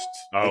vast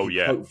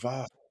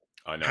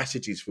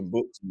passages from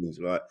books and things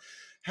like,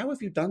 how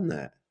have you done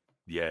that?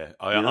 Yeah,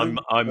 I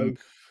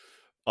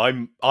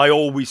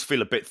always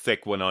feel a bit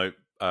thick when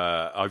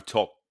I've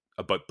talked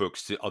about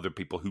books to other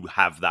people who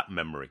have that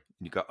memory,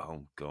 and you go,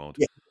 "Oh God."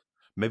 Yeah.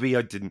 Maybe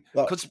I didn't,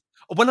 because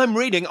when I'm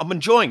reading, I'm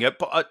enjoying it,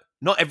 but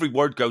not every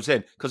word goes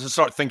in because I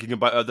start thinking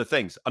about other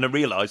things, and I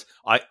realise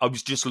I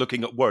was just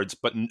looking at words,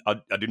 but I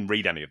didn't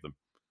read any of them.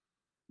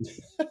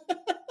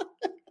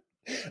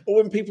 Or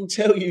when people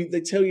tell you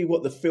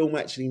what the film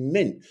actually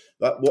meant,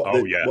 like what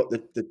it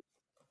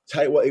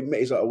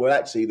meant is like, well,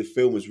 actually, the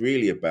film was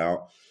really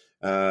about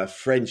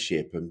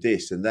friendship and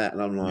this and that,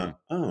 and I'm like,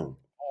 oh,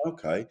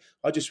 okay,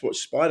 I just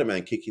watched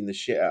Spider-Man kicking the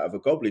shit out of a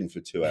goblin for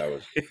 2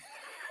 hours.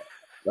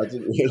 I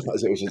didn't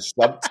realise it was a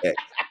subtext.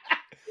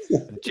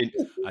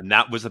 And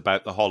that was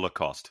about the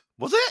Holocaust.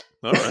 Was it?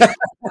 All right.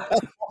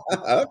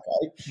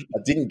 Okay. I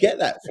didn't get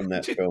that from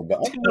that film.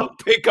 But I did not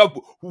pick up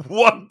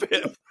one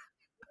bit.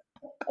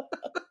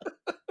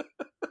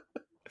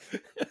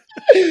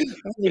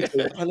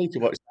 I need to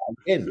watch that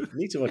again. I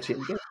need to watch it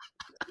again.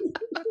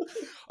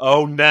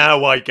 Oh,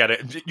 now I get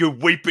it. You're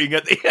weeping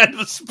at the end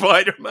of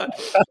Spider-Man.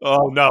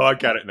 Oh, no, I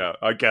get it now.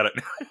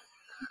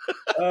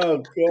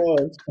 Oh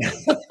God!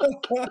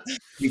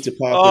 Peter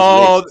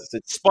Parker's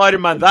list.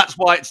 Spider-Man. That's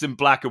why it's in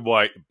black and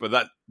white, but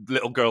that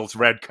little girl's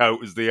red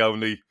coat is the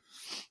only.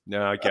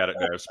 No, I get it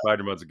now.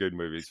 Spider-Man's a good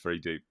movie. It's very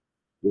deep.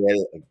 Yeah,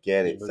 I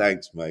get it.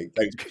 Thanks, mate.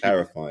 Thanks for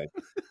clarifying.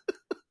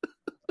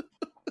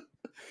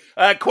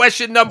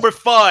 Question number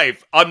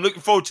 5. I'm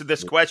looking forward to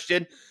this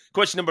question.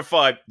 Question number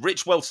 5.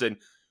 Rich Wilson,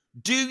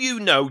 do you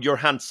know you're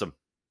handsome?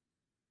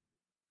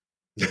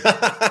 Do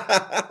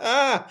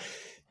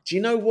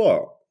you know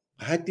what?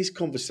 I had this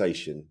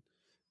conversation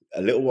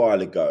a little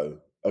while ago.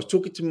 I was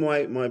talking to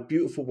my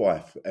beautiful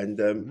wife,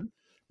 and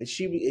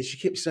she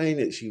kept saying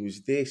that she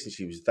was this and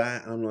she was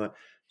that. And I'm like,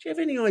 do you have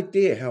any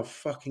idea how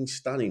fucking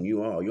stunning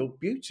you are? You're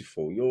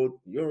beautiful.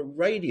 You're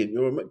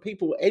radiant.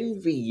 People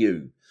envy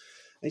you.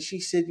 And she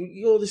said,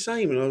 you're the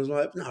same. And I was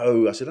like,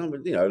 no. I said, I'm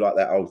like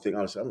that old thing.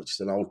 I said, I'm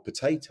just an old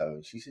potato.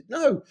 And she said,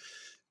 no.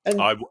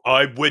 And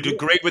I would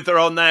agree with her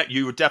on that.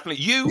 You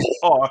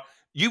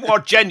are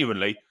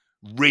genuinely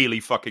really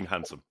fucking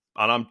handsome.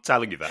 And I'm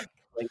telling you that.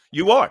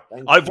 You are.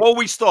 I've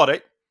always thought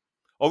it.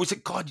 Always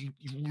said, God, you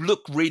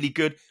look really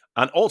good.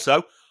 And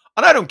also,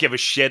 and I don't give a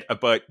shit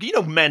about,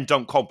 men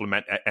don't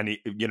compliment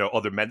any,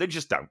 other men. They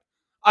just don't.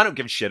 I don't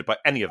give a shit about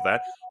any of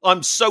that.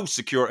 I'm so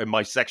secure in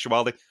my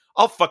sexuality.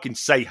 I'll fucking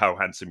say how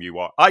handsome you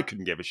are. I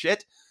couldn't give a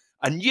shit.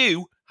 And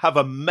you have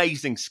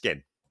amazing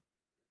skin.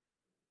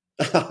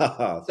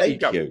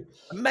 Thank you.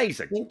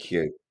 Amazing. Thank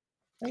you.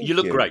 You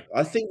look great.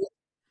 I think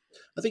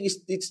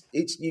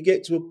it's you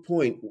get to a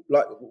point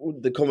like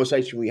the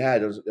conversation we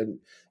had, and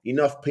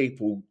enough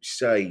people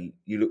say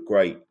you look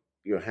great,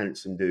 you're a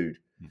handsome dude.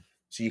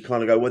 So you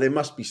kind of go, well, there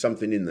must be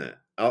something in that.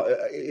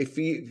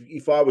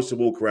 If I was to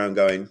walk around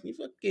going, you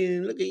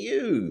fucking look at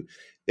you,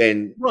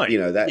 then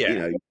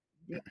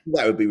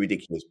that would be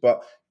ridiculous.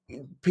 But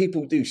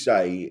people do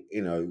say,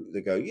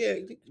 they go, yeah,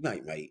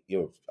 mate,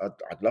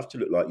 I'd love to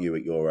look like you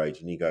at your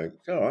age. And you go,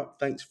 all right,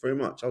 thanks very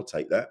much. I'll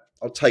take that.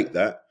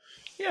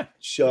 Yeah.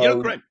 So, you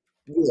look great.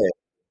 Yeah.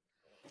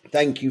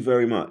 Thank you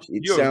very much.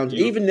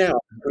 Even now,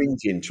 I'm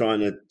cringing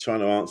trying to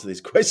answer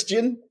this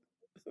question.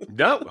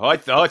 No, I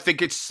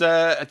think it's.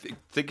 I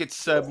think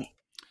it's. I'll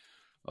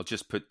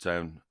just put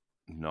down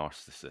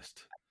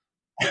narcissist.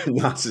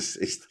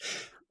 Narcissist.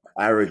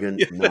 Arrogant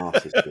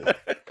narcissist.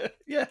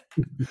 Yeah.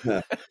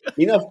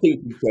 Enough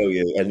people tell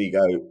you, and you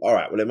go, all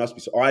right, well, there must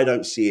be. So I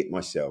don't see it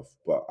myself,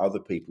 but other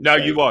people. No,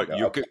 you are.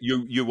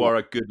 You are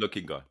a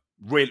good-looking guy,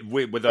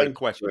 without a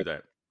question of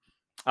that.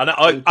 And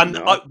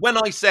when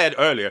I said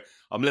earlier,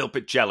 I'm a little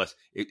bit jealous.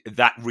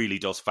 That really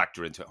does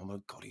factor into it. Oh my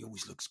God, he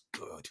always looks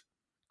good.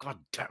 God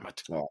damn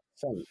it! Oh,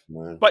 thanks,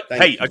 man. But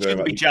hey, I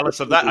shouldn't be jealous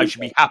of that. I should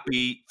be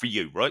happy for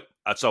you, right?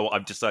 So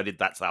I've decided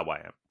that's how I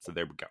am. So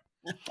there we go.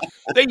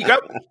 There you go.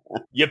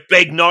 You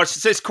big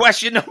narcissist.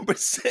 Question number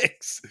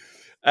 6.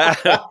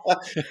 What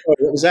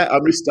was that? I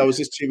missed. I was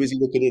just too busy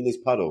looking in this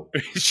puddle.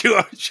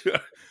 Sure.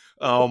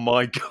 Oh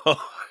my God.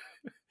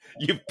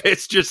 You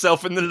pissed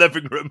yourself in the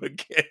living room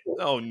again.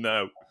 Oh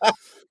no.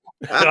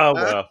 Oh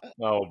well.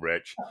 Oh,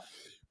 Rich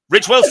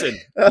Wilson.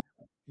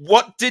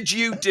 What did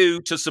you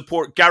do to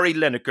support Gary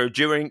Lineker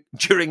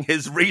during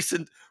his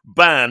recent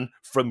ban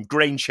from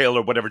Grange Hill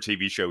or whatever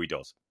TV show he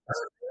does?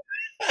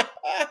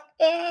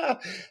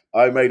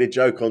 I made a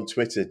joke on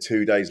Twitter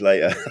 2 days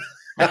later.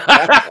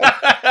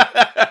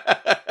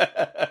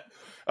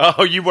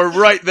 Oh, you were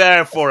right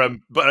there for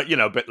him, but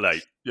a bit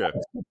late. Yeah.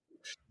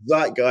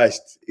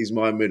 Zeitgeist is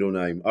my middle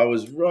name. I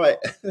was right.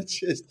 I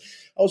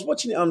was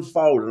watching it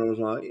unfold, and I was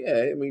like,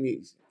 yeah. I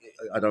mean,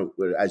 I don't.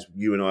 As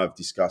you and I have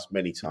discussed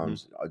many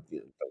times,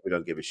 we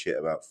don't give a shit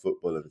about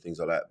football and things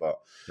like that. But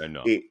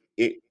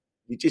it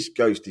just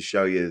goes to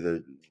show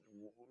you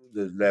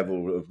the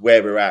level of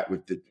where we're at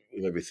with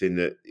everything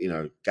that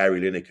Gary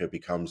Lineker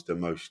becomes the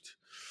most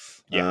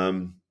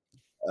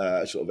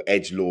sort of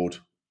edgelord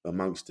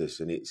amongst us,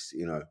 and it's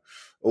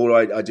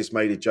I just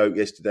made a joke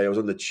yesterday. I was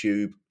on the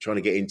tube trying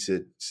to get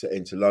into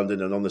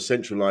London, and on the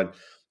Central Line,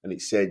 and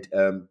it said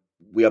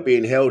we are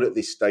being held at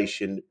this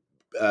station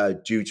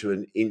due to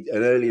an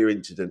earlier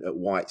incident at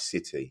White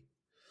City.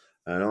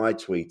 And I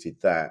tweeted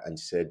that and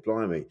said,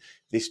 blimey,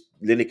 this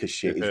Lineker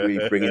shit is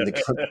really bringing the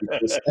country to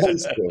a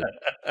standstill.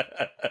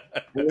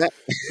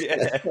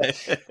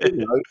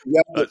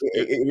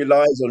 It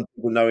relies on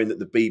people knowing that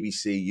the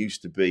BBC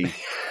used to be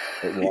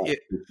at White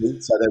City,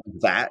 so there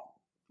was that.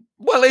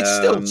 Well, it's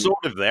still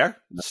sort of there.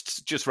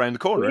 It's just around the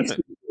corner, isn't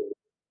it?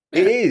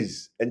 It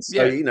is. And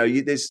so,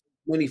 there's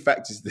many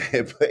factors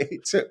there, but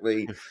it took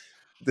me,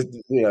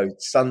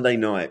 Sunday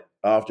night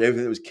after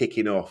everything that was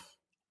kicking off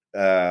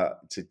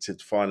to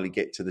finally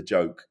get to the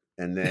joke.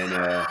 And then,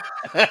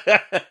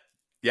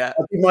 yeah,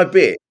 I did my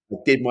bit.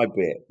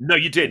 No,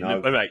 you did.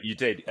 Right, you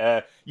did.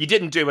 You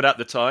didn't do it at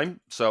the time,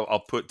 so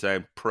I'll put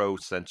down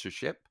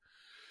pro-censorship.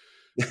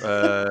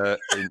 I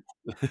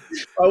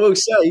will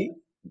say,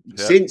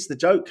 since the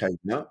joke came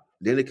out,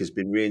 Lineker's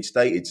been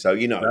reinstated. So,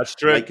 that's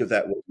true. Make of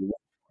that what you want.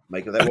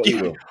 Make of that what you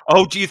will.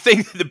 Oh, do you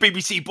think the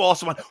BBC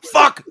boss went,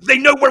 fuck, they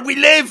know where we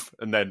live?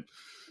 And then,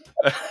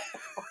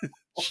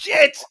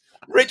 shit,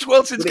 Rich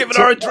Wilson's giving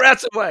our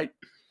address away.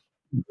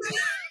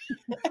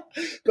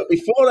 But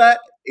before that,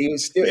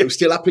 it was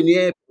still up in the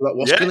air. Like,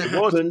 what's going to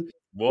happen?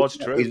 Was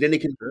true. Is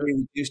Lineker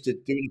reduced to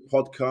doing a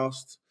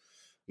podcast?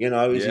 You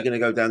know, is he going to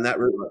go down that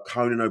route like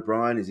Conan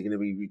O'Brien? Is he going to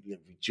be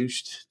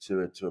reduced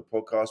to a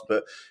podcast?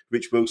 But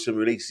Rich Wilson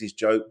releases his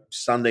joke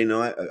Sunday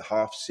night at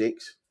 6:30.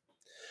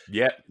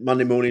 Yeah.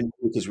 Monday morning,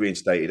 Lineker's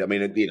reinstated. I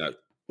mean, you know,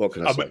 what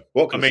can I say?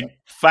 I mean,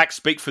 facts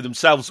speak for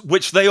themselves,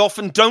 which they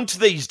often don't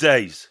these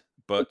days.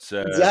 But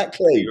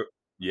exactly.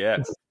 Yeah.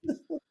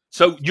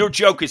 So your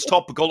joke is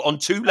topical on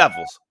 2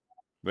 levels.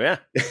 Yeah.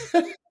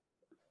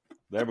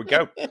 There we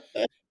go.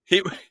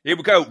 Here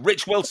we go.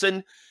 Rich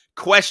Wilson,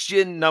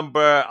 question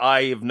number,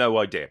 I have no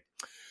idea.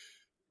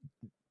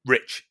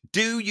 Rich,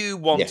 do you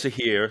want to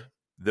hear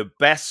the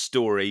best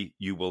story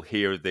you will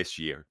hear this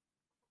year?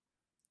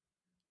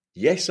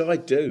 Yes, I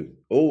do.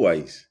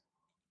 Always.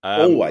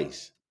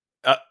 Always.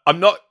 I'm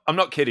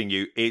not kidding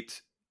you.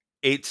 It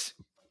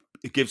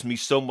gives me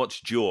so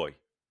much joy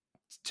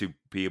to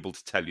be able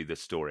to tell you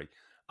this story.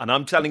 And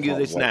I'm telling you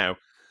this now.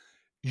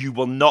 You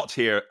will not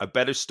hear a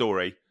better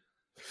story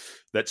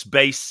that's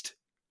based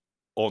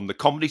on the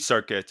comedy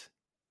circuit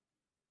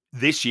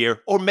this year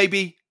or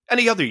maybe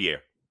any other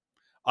year.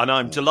 And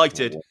I'm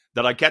delighted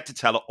that I get to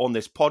tell it on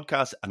this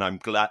podcast, and I'm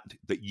glad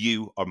that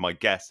you are my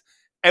guest.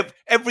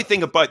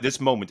 Everything about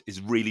this moment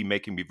is really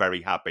making me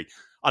very happy.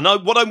 And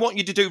what I want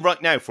you to do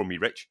right now for me,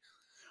 Rich,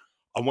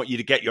 I want you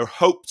to get your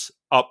hopes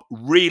up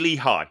really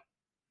high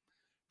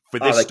for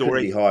this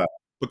story.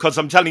 Because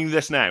I'm telling you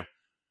this now,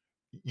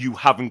 you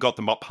haven't got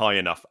them up high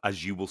enough,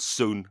 as you will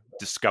soon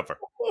discover.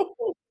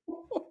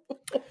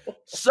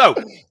 So,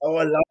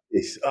 I love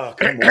this. Oh,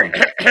 come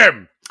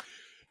on.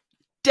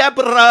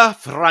 Deborah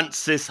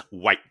Frances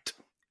White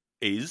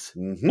is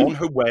on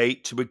her way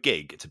to a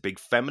gig. It's a big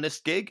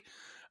feminist gig,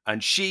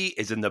 and she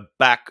is in the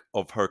back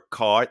of her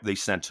car. They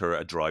sent her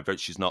a driver.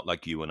 She's not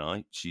like you and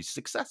I. She's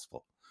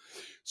successful.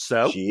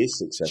 So she is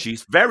successful.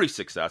 She's very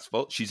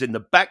successful. She's in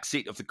the back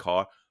seat of the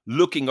car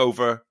looking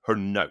over her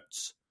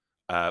notes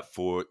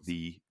for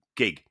the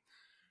gig.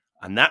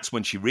 And that's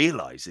when she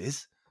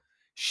realizes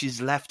she's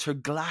left her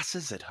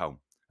glasses at home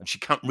and she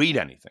can't read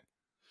anything.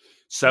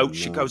 So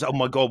she goes, oh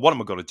my God, what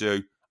am I going to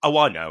do? Oh,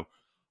 I know.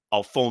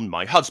 I'll phone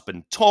my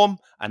husband, Tom,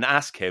 and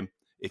ask him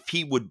if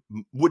he wouldn't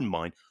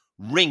mind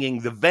ringing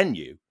the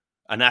venue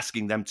and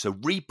asking them to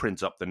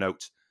reprint up the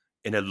notes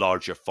in a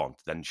larger font.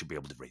 Then she'll be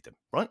able to read them,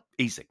 right?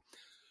 Easy.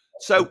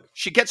 So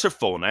she gets her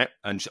phone out,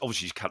 and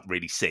obviously she can't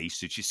really see,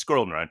 so she's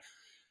scrolling around,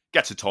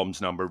 gets to Tom's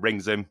number,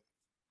 rings him,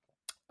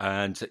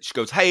 and she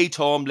goes, hey,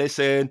 Tom,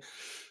 listen,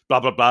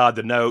 blah, blah, blah,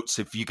 the notes,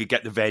 if you could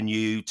get the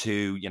venue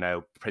to,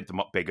 print them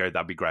up bigger,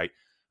 that'd be great.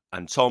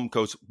 And Tom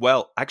goes,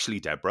 well, actually,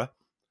 Deborah,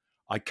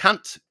 I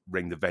can't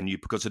ring the venue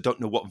because I don't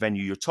know what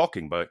venue you're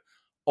talking about.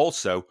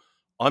 Also,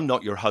 I'm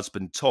not your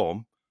husband,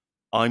 Tom.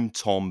 I'm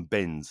Tom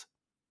Binns.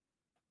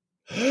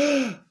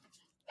 Oh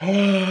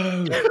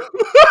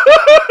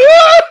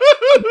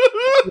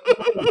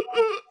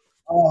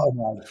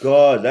my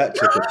God, that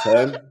took a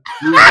turn.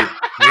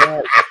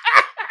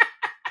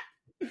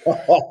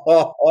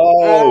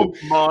 Oh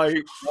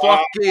my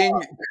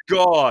fucking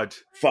God.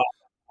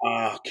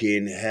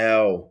 Fucking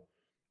hell.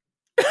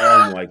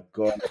 Oh my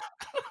God.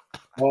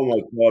 Oh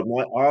my God,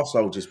 my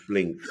arsehole just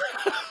blinked.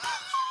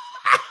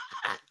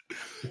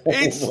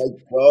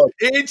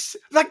 It's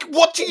like,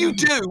 what do you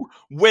do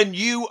when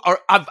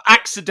I've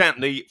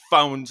accidentally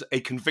found a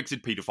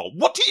convicted paedophile?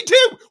 What do you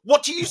do?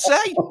 What do you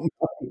say? Oh my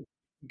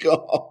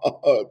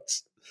God.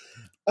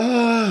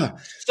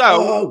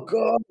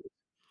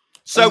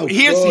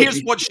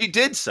 Here's what she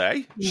did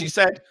say. She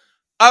said,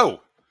 are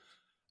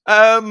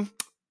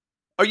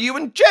you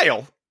in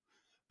jail?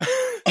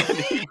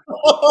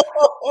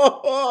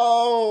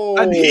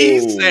 And he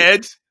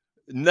said,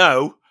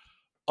 no,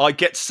 I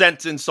get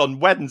sentenced on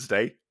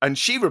Wednesday. And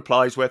she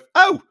replies with,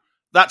 oh,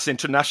 that's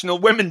International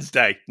Women's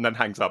Day. And then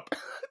hangs up.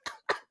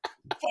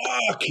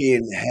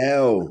 Fucking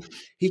hell.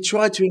 He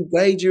tried to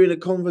engage her in a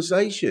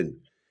conversation.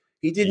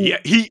 He didn't. Yeah,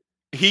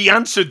 he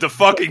answered the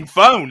fucking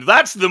phone.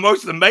 That's the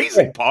most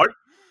amazing part.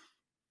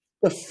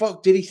 The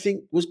fuck did he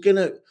think was going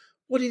to...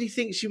 What did he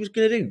think she was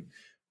going to do?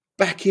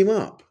 Back him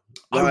up?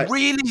 I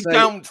really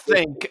don't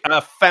think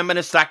a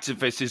feminist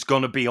activist is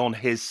going to be on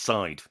his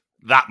side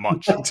that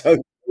much. I don't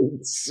think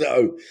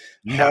so.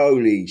 No.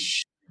 Holy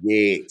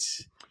shit.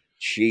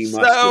 She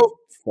must have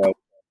felt...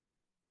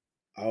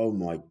 Oh,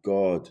 my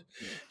God.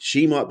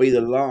 She might be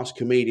the last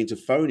comedian to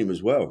phone him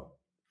as well.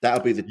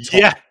 That'll be the top.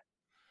 Yeah.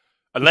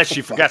 Unless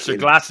she forgets her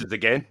glasses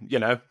again,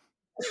 It'd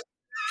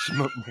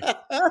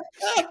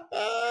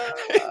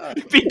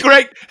be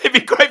great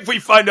if we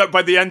find out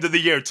by the end of the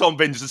year Tom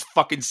Binns is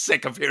fucking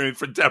sick of hearing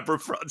from Deborah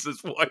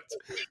Frances White.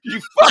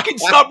 You fucking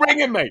stop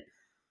ringing me.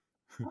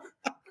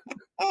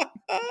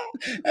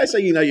 That's how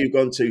you know you've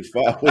gone too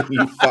far when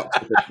you fuck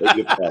with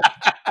your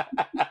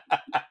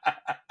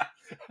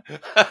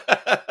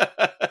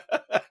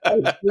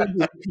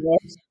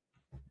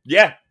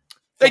Yeah.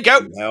 There you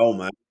go. Hell,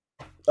 man.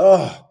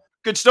 Oh,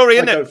 good story,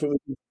 isn't it?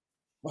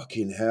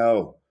 Fucking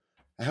hell.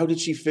 How did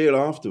she feel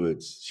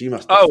afterwards? She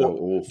must have felt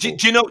awful.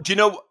 Do you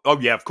know? Oh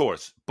yeah, of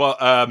course.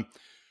 But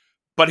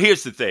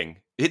here's the thing.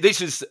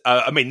 This is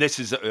this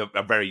is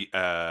a very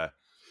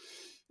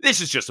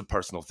this is just a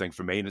personal thing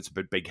for me, and it's a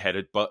bit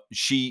big-headed. But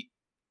she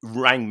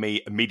rang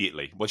me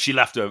immediately. Well, she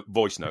left a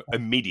voice note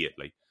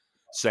immediately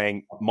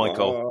saying,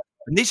 "Michael,"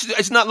 and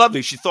it's not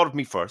lovely. She thought of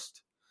me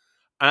first,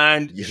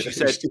 and she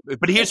said,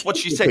 "But here's what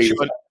she said." She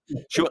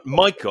went,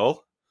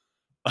 "Michael."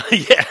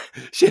 Yeah,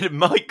 she said,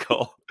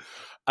 "Michael,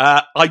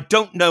 I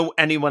don't know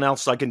anyone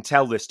else I can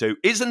tell this to.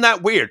 Isn't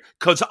that weird?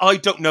 Because I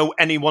don't know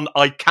anyone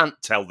I can't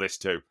tell this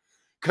to.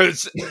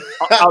 Because,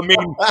 I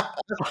mean,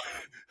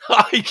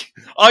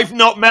 I've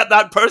not met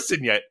that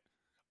person yet.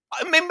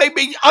 I mean,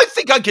 maybe, I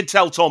think I could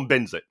tell Tom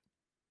Binzit.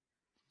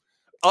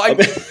 I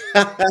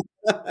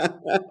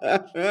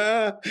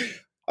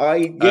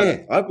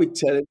would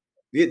tell him,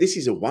 this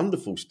is a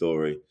wonderful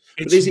story.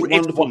 But is it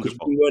wonderful because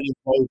we weren't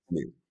involved in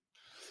it?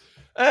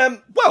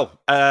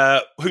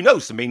 Who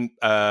knows? I mean,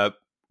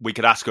 we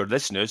could ask our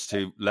listeners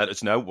to let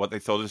us know what they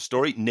thought of the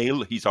story.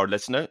 Neil, he's our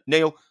listener.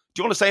 Neil, do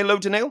you want to say hello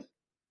to Neil?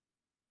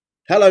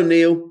 Hello,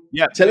 Neil.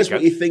 Yeah, tell us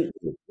what you think.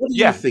 What do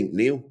you think,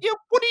 Neil? Yeah,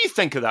 what do you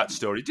think of that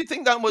story? Do you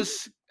think that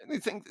was?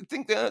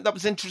 Think that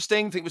was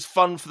interesting? Think it was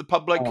fun for the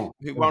public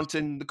who aren't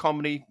in the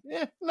comedy?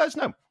 Yeah, let us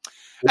know.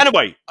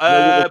 Anyway,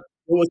 what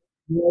was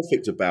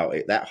perfect about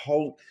it? That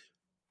whole.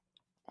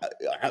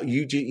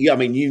 You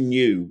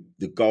knew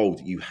the gold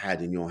that you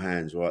had in your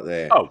hands right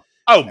there.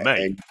 Oh,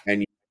 mate.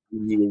 And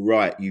you were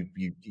right. You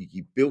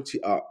built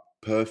it up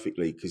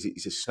perfectly because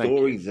it's a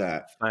story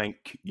that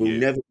will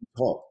never be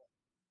topped.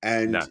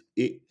 And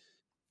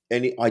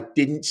I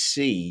didn't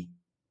see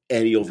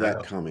any of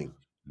that coming.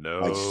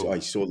 No, I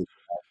saw the.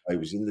 I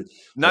was in the.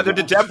 Neither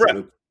did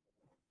Deborah.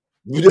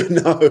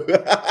 No.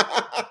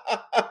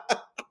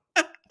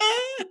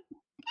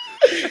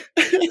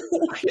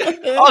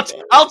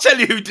 I'll tell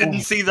you who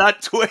didn't see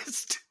that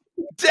twist.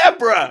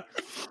 Deborah.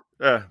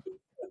 Wow.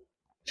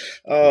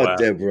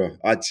 Deborah!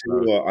 I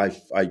tell you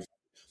what,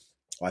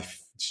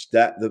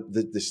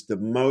 the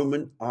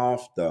moment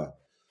after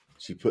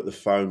she put the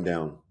phone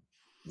down,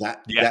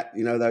 that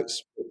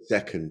split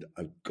second.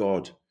 Oh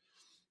God,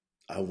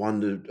 I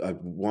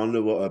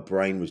wonder what her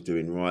brain was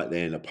doing right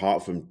then,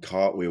 apart from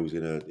cartwheels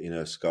in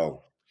her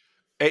skull.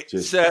 I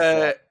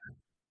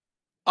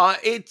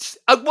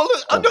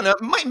don't know.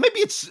 Maybe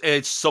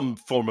it's some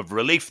form of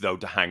relief though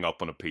to hang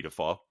up on a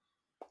paedophile.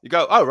 You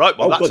go, oh right,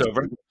 well that's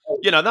over.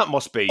 That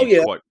must be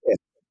quite.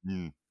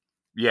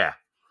 Yeah.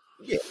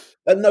 Yeah.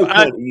 At no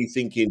point are you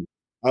thinking,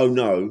 oh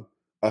no,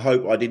 I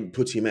hope I didn't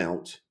put him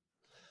out.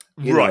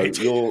 Right.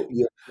 You're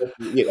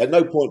at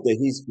no point are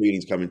his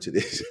feelings coming to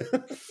this.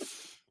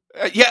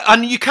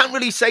 And you can't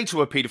really say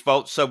to a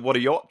paedophile, so what are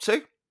you up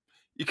to?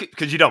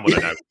 Because you don't want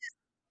to know.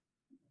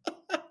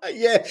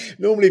 Yeah,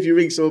 normally if you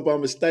ring someone by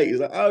mistake, it's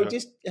like, oh,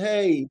 just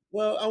hey,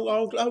 well,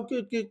 oh,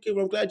 good. Well,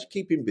 I'm glad you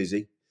keep him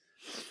busy.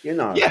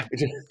 Yeah,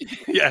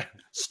 yeah.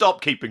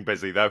 Stop keeping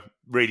busy, though.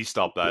 Really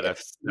stop that.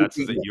 That's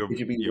you're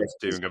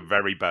doing a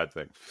very bad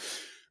thing.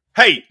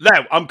 Hey,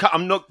 now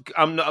I'm not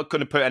going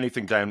to put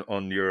anything down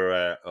on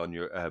your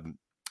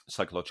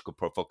psychological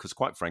profile because,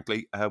 quite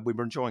frankly, we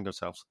were enjoying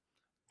ourselves.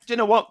 Do you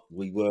know what?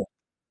 We were.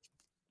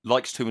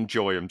 Likes to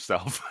enjoy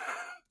himself.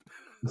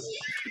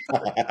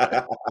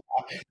 At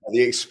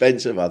the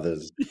expense of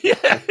others.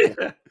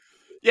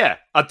 Yeah,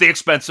 at the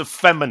expense of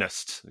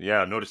feminists. Yeah,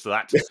 I noticed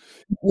that.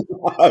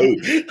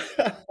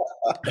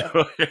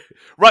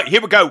 Right,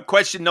 here we go.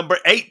 Question number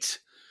 8.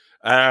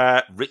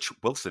 Rich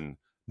Wilson.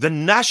 The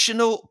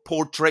National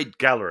Portrait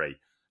Gallery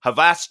have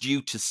asked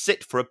you to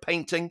sit for a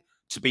painting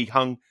to be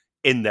hung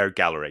in their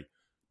gallery.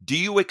 Do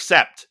you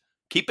accept?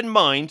 Keep in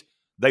mind,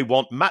 they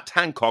want Matt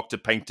Hancock to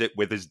paint it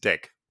with his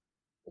dick.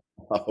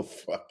 Oh,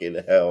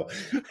 fucking hell.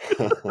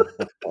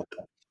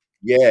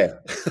 Yeah.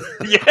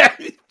 Yeah,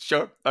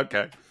 sure.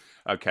 Okay.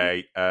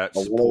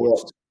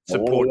 Support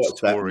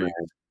Tories.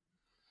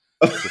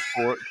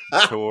 Support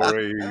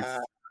Tories.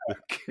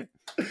 Okay.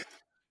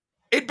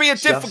 It'd be a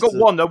difficult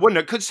one, though, wouldn't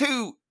it? Because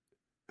who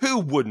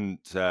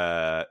wouldn't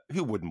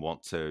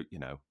want to,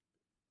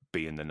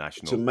 be in the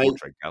National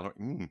Portrait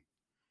Gallery?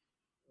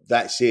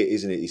 That's it,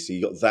 isn't it? You see,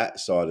 you got that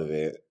side of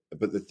it.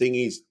 But the thing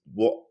is,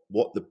 what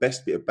the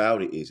best bit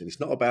about it is, and it's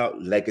not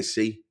about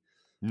legacy.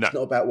 No. It's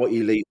not about what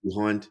you leave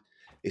behind.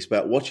 It's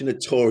about watching a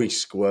Tory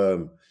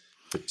squirm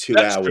for 2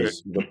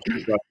 hours.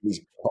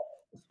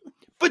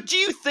 But do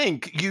you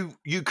think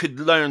you could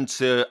learn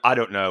to, I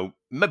don't know,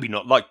 maybe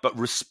not like, but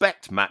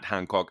respect Matt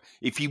Hancock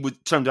if he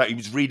turned out he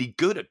was really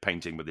good at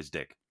painting with his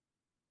dick?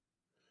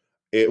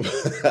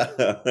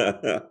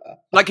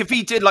 Like if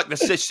he did like the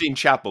Sistine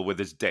Chapel with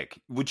his dick,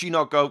 would you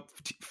not go,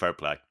 fair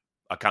play?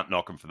 I can't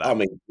knock him for that. I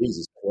mean,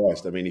 Jesus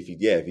Christ. I mean, if he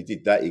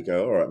did that, you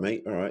go, all right,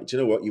 mate, all right. Do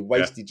you know what? You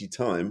wasted your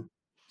time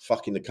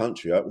fucking the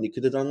country up and you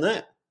could have done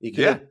that. You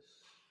could have,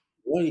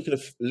 well, you could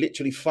have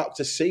literally fucked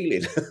a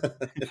ceiling.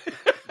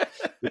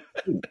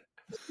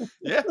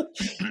 Yeah.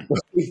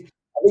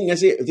 I think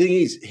that's it. The thing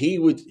is, he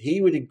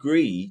would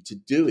agree to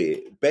do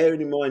it,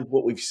 bearing in mind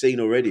what we've seen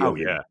already. Oh,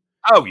 yeah.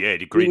 Oh, yeah,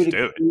 he'd agree to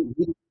do it.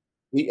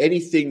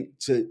 anything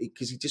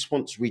because he just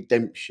wants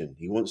redemption.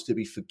 He wants to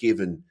be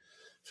forgiven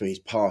for his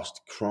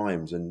past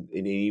crimes, and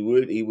he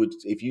would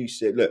if you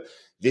said, look,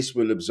 this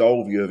will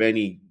absolve you of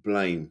any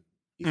blame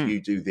if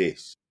you do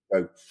this.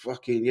 Go,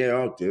 fucking yeah,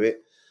 I'll do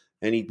it,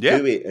 and he'd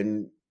do it,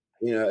 and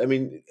I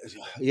mean,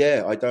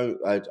 yeah,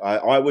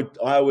 I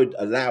would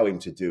allow him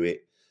to do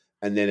it,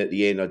 and then at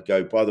the end I'd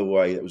go, by the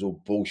way, that was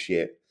all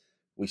bullshit.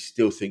 We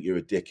still think you're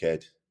a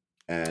dickhead,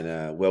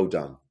 and well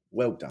done,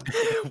 well done,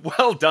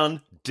 well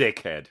done,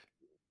 dickhead.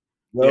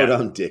 Well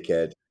done,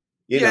 dickhead.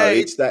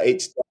 It's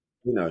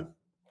that.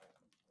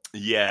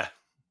 Yeah.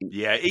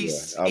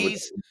 He's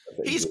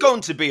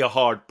going to be a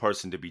hard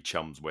person to be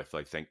chums with,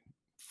 I think,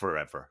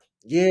 forever.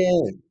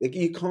 Yeah,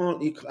 you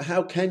can't.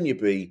 How can you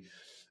be?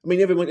 I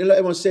mean,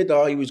 everyone said,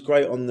 he was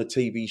great on the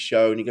TV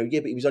show, and you go,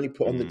 yeah, but he was only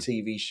put on the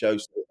TV show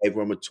so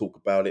everyone would talk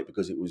about it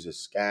because it was a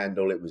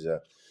scandal. It was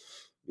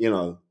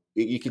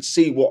you could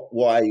see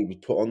why he was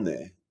put on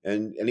there.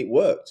 And it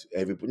worked.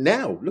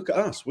 Now, look at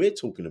us. We're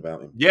talking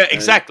about him. Yeah,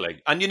 exactly.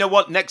 And you know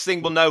what? Next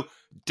thing we'll know,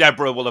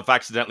 Deborah will have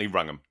accidentally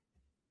rung him.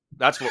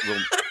 That's what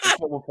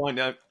we'll find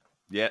out.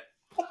 Yeah.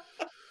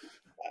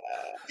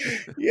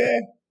 Yeah.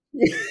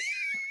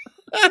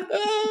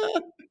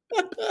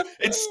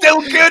 It's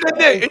still good,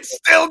 isn't it? It's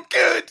still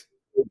good.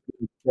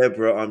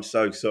 Deborah, I'm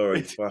so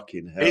sorry.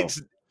 Fucking hell.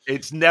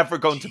 It's never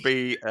going to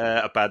be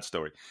a bad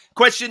story.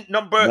 Question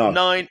number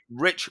 9,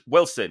 Rich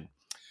Wilson.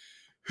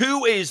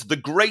 Who is the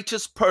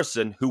greatest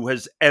person who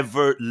has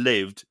ever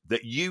lived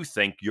that you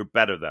think you're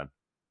better than?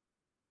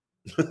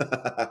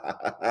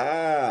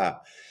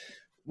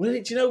 Well,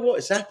 do you know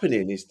what's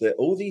happening is that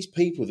all these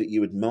people that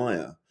you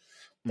admire,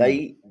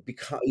 they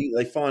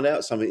find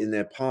out something in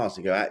their past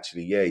and go,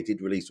 actually, yeah, he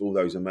did release all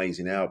those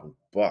amazing albums,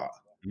 but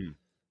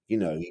he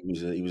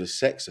was a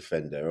sex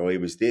offender, or he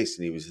was this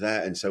and he was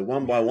that, and so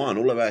one by one,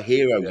 all of our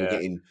heroes are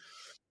getting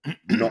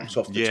knocked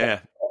off the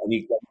top. And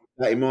you got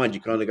that in mind, you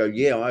kind of go,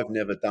 yeah, I've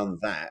never done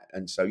that,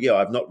 and so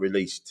I've not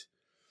released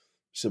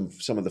some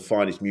of the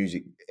finest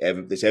music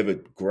that's ever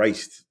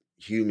graced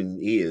human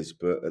ears,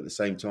 but at the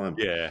same time,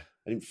 I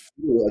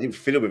didn't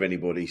fill it with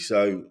anybody,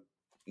 so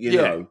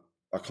I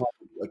can't.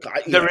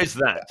 There is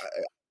that.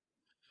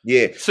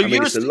 So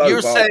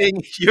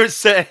you're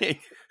saying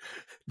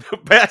the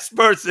best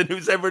person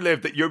who's ever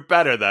lived that you're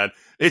better than,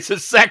 it's a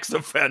sex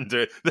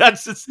offender.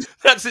 That's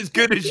as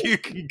good as you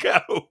can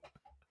go.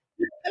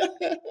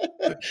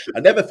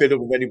 I never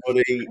fiddled with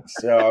anybody,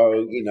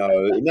 so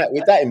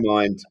with that in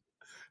mind.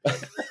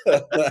 And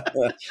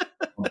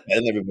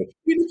everybody.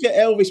 You look at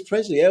Elvis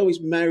Presley.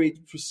 Elvis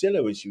married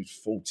Priscilla when she was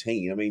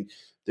 14. I mean,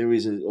 there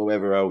is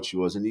however old she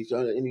was, and you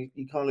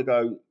kind of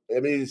go. I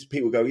mean,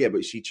 people go, yeah,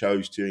 but she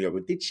chose to. And you go,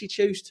 but did she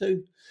choose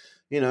to?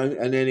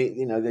 And then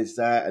there's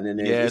that, and then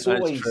there's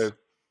always true.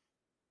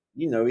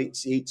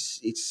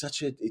 It's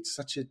such a,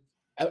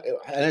 and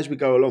as we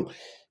go along,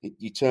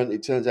 it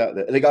turns out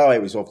that they go,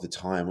 it was of the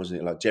time,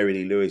 wasn't it? Like Jerry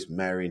Lee Lewis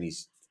marrying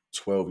his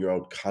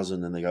 12-year-old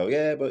cousin, and they go,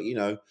 yeah, but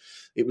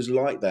it was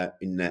like that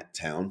in that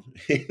town.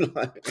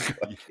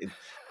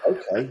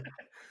 Okay,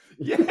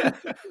 yeah.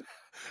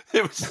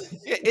 It was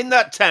in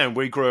that town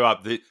where he grew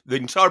up. The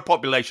entire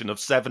population of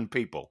 7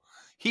 people.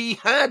 He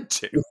had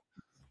to.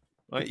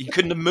 Right? He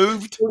couldn't have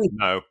moved.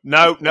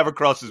 No, never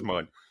crossed his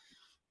mind.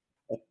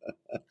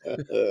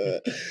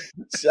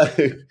 So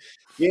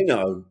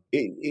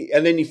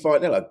and then you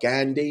find out like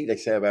Gandhi. They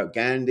say about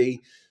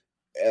Gandhi,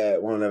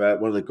 one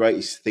of the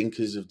greatest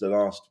thinkers of the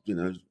last,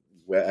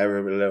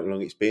 however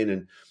long it's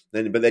been,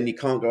 but then you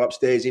can't go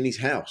upstairs in his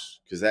house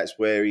because that's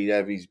where he'd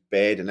have his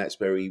bed, and that's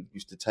where he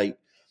used to take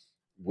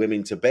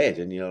women to bed,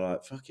 and you're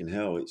like, fucking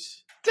hell,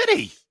 did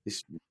he?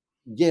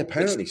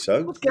 Apparently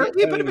so. Was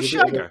Gandhi a bit of a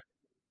shagger?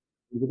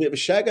 He was a bit of a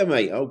shagger,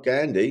 mate. Oh,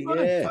 Gandhi,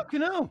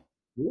 fucking hell.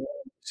 Yeah.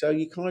 So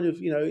you kind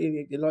of,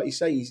 like you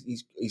say,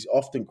 he's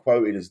often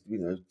quoted as,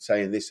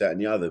 saying this, that,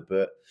 and the other,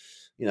 but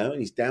in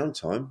his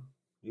downtime,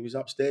 he was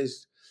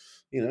upstairs,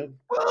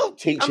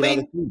 teaching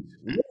other things.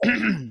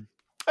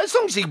 As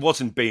long as he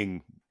wasn't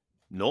being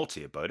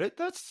naughty about it,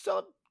 that's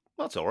all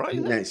right.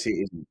 Isn't that's it,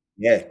 isn't it?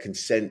 Yeah,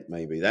 consent,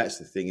 maybe. That's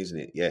the thing, isn't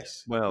it?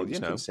 Yes. Well,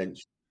 consent.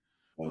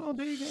 Well,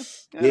 there you go.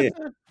 Yeah.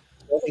 I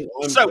think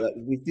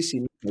with this,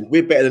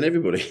 we're better than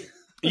everybody.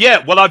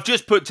 Yeah, well, I've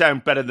just put down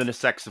better than a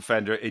sex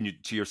offender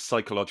to your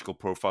psychological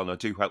profile, and I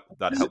do hope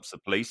that helps the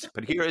police.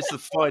 But here's the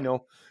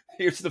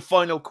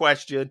final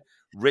question,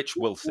 Rich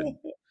Wilson.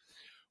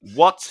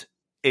 What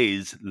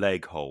is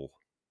leg hole?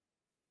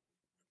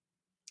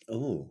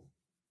 Oh,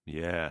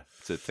 yeah,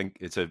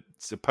 it's a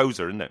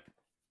poser, isn't it?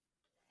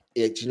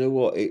 Yeah, do you know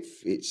what?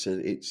 It's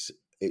an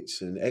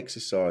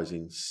exercise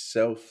in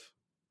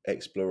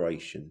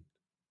self-exploration.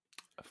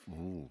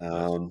 Ooh,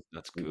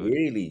 that's good.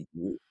 Really,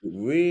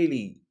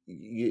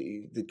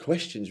 the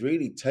questions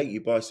really take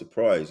you by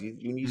surprise.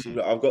 When you say,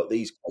 I've got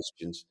these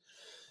questions,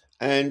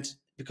 and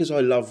because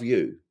I love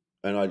you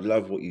and I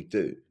love what you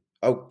do,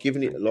 I've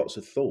given it lots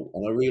of thought,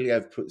 and I really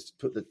have put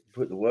the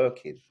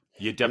work in.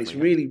 You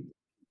definitely. And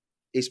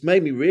it's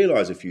made me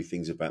realise a few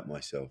things about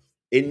myself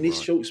in this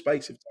short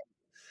space of time.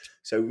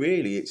 So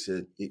really, it's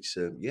an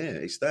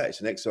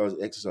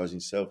exercise in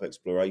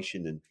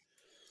self-exploration, and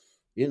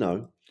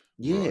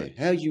right.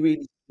 How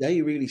you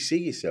really see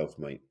yourself,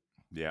 mate.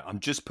 Yeah, I'm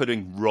just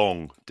putting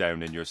wrong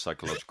down in your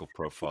psychological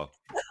profile.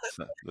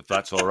 So if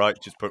that's all right,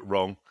 just put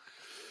wrong.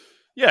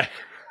 Yeah.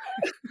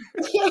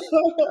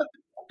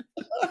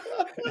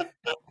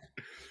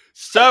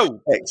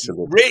 So,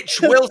 excellent. Rich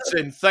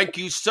Wilson, thank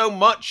you so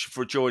much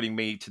for joining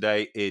me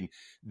today in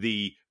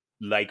the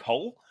Leg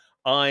Hole.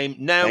 I'm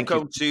now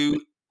going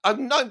to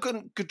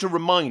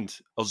remind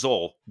us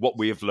all what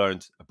we have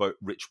learned about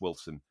Rich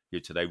Wilson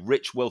here today.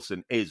 Rich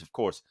Wilson is, of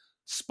course,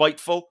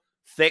 spiteful,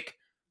 thick,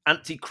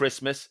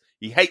 anti-Christmas.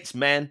 He hates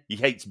men. He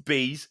hates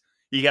bees.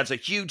 He has a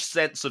huge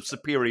sense of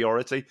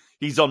superiority.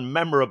 He's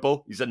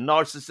unmemorable. He's a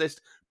narcissist,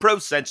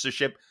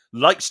 pro-censorship,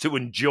 likes to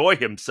enjoy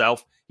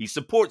himself. He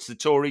supports the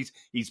Tories.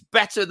 He's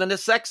better than a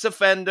sex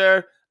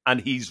offender, and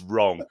he's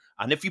wrong.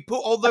 And if you put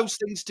all those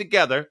things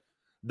together,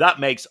 that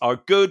makes our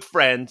good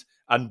friend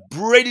and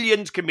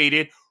brilliant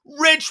comedian,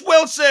 Rich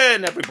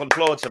Wilson. Everyone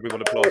applauds,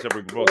 because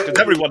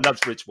everyone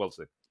loves Rich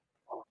Wilson.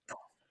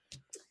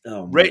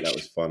 Oh, mate, Rich, that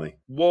was funny.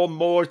 One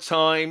more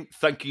time,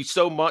 thank you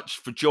so much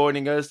for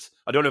joining us.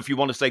 I don't know if you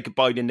want to say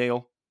goodbye to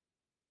Neil.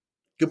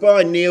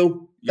 Goodbye,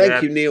 Neil.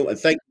 Thank you, Neil, and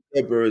thank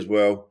you, Deborah, as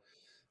well.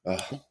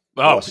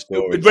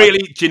 Really,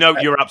 do you know,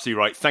 you're absolutely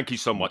right. Thank you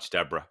so much,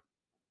 Deborah.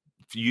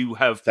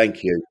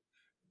 Thank you.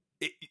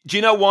 Do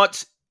you know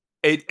what?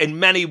 In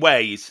many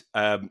ways,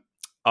 I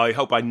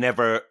hope I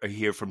never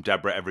hear from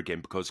Deborah ever again,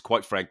 because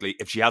quite frankly,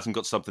 if she hasn't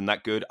got something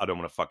that good, I don't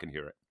want to fucking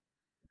hear it.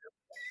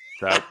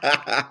 So.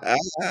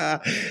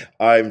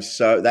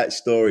 That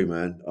story,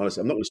 man.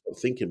 Honestly, I'm not going to stop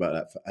thinking about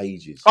that for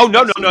ages. Oh,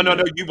 no.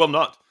 You will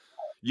not.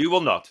 You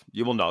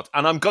will not.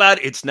 And I'm glad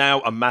it's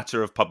now a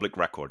matter of public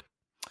record.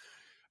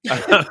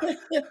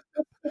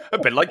 A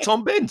bit like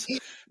Tom Binns.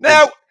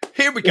 Now,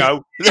 here we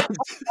go.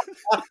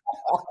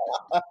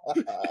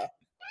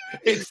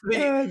 It's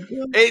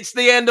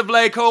the end of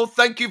Leg Hole.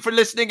 Thank you for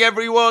listening,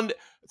 everyone.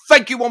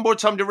 Thank you one more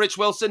time to Rich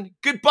Wilson.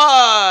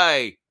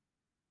 Goodbye.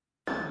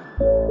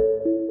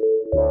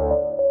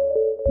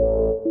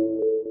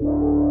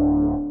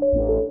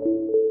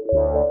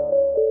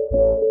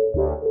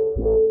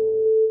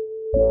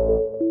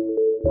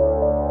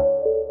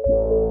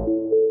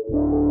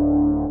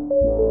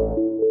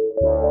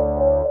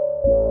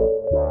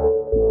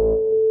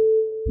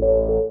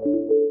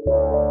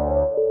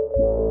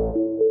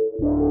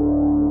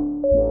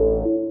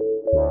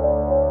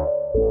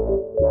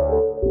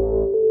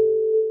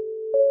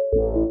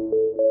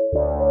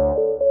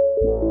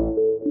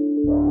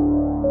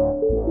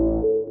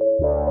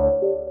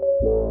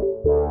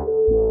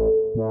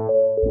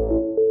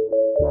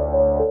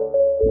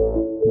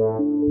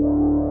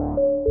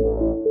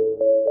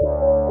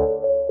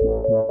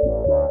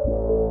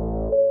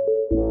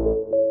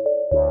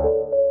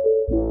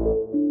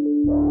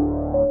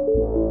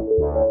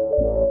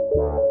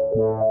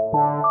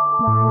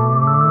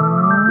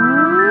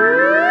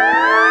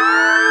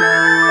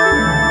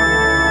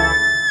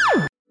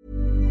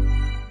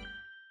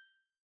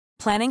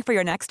 Planning for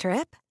your next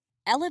trip?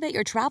 Elevate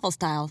your travel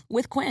style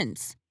with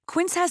Quince.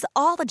 Quince has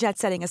all the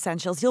jet-setting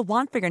essentials you'll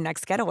want for your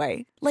next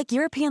getaway, like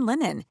European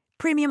linen,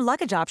 premium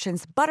luggage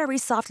options, buttery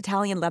soft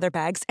Italian leather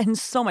bags, and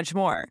so much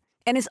more.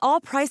 And is all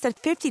priced at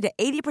 50 to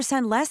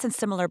 80% less than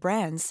similar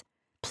brands.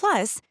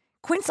 Plus,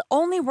 Quince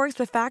only works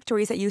with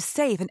factories that use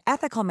safe and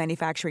ethical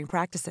manufacturing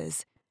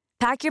practices.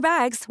 Pack your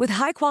bags with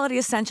high-quality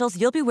essentials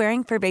you'll be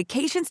wearing for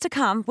vacations to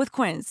come with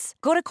Quince.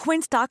 Go to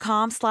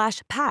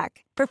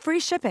quince.com/pack for free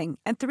shipping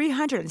and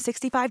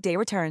 365-day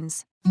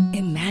returns.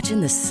 Imagine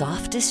the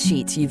softest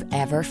sheets you've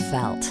ever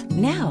felt.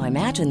 Now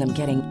imagine them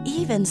getting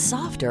even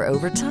softer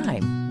over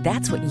time.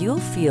 That's what you'll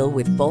feel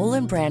with Boll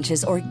 &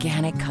 Branch's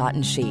organic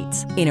cotton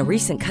sheets. In a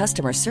recent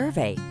customer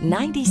survey,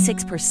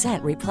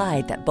 96%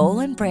 replied that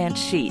Boll & Branch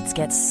sheets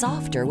get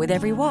softer with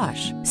every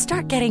wash.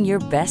 Start getting your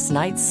best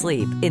night's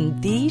sleep in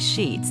these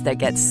sheets that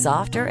get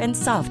softer and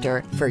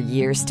softer for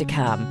years to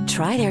come.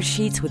 Try their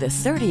sheets with a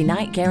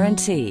 30-night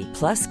guarantee.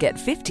 Plus, get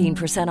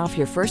 15% off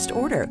your first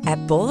order at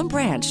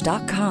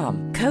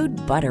bollandbranch.com. Code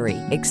BUTTERY.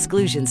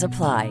 Exclusions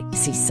apply.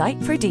 See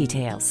site for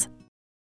details.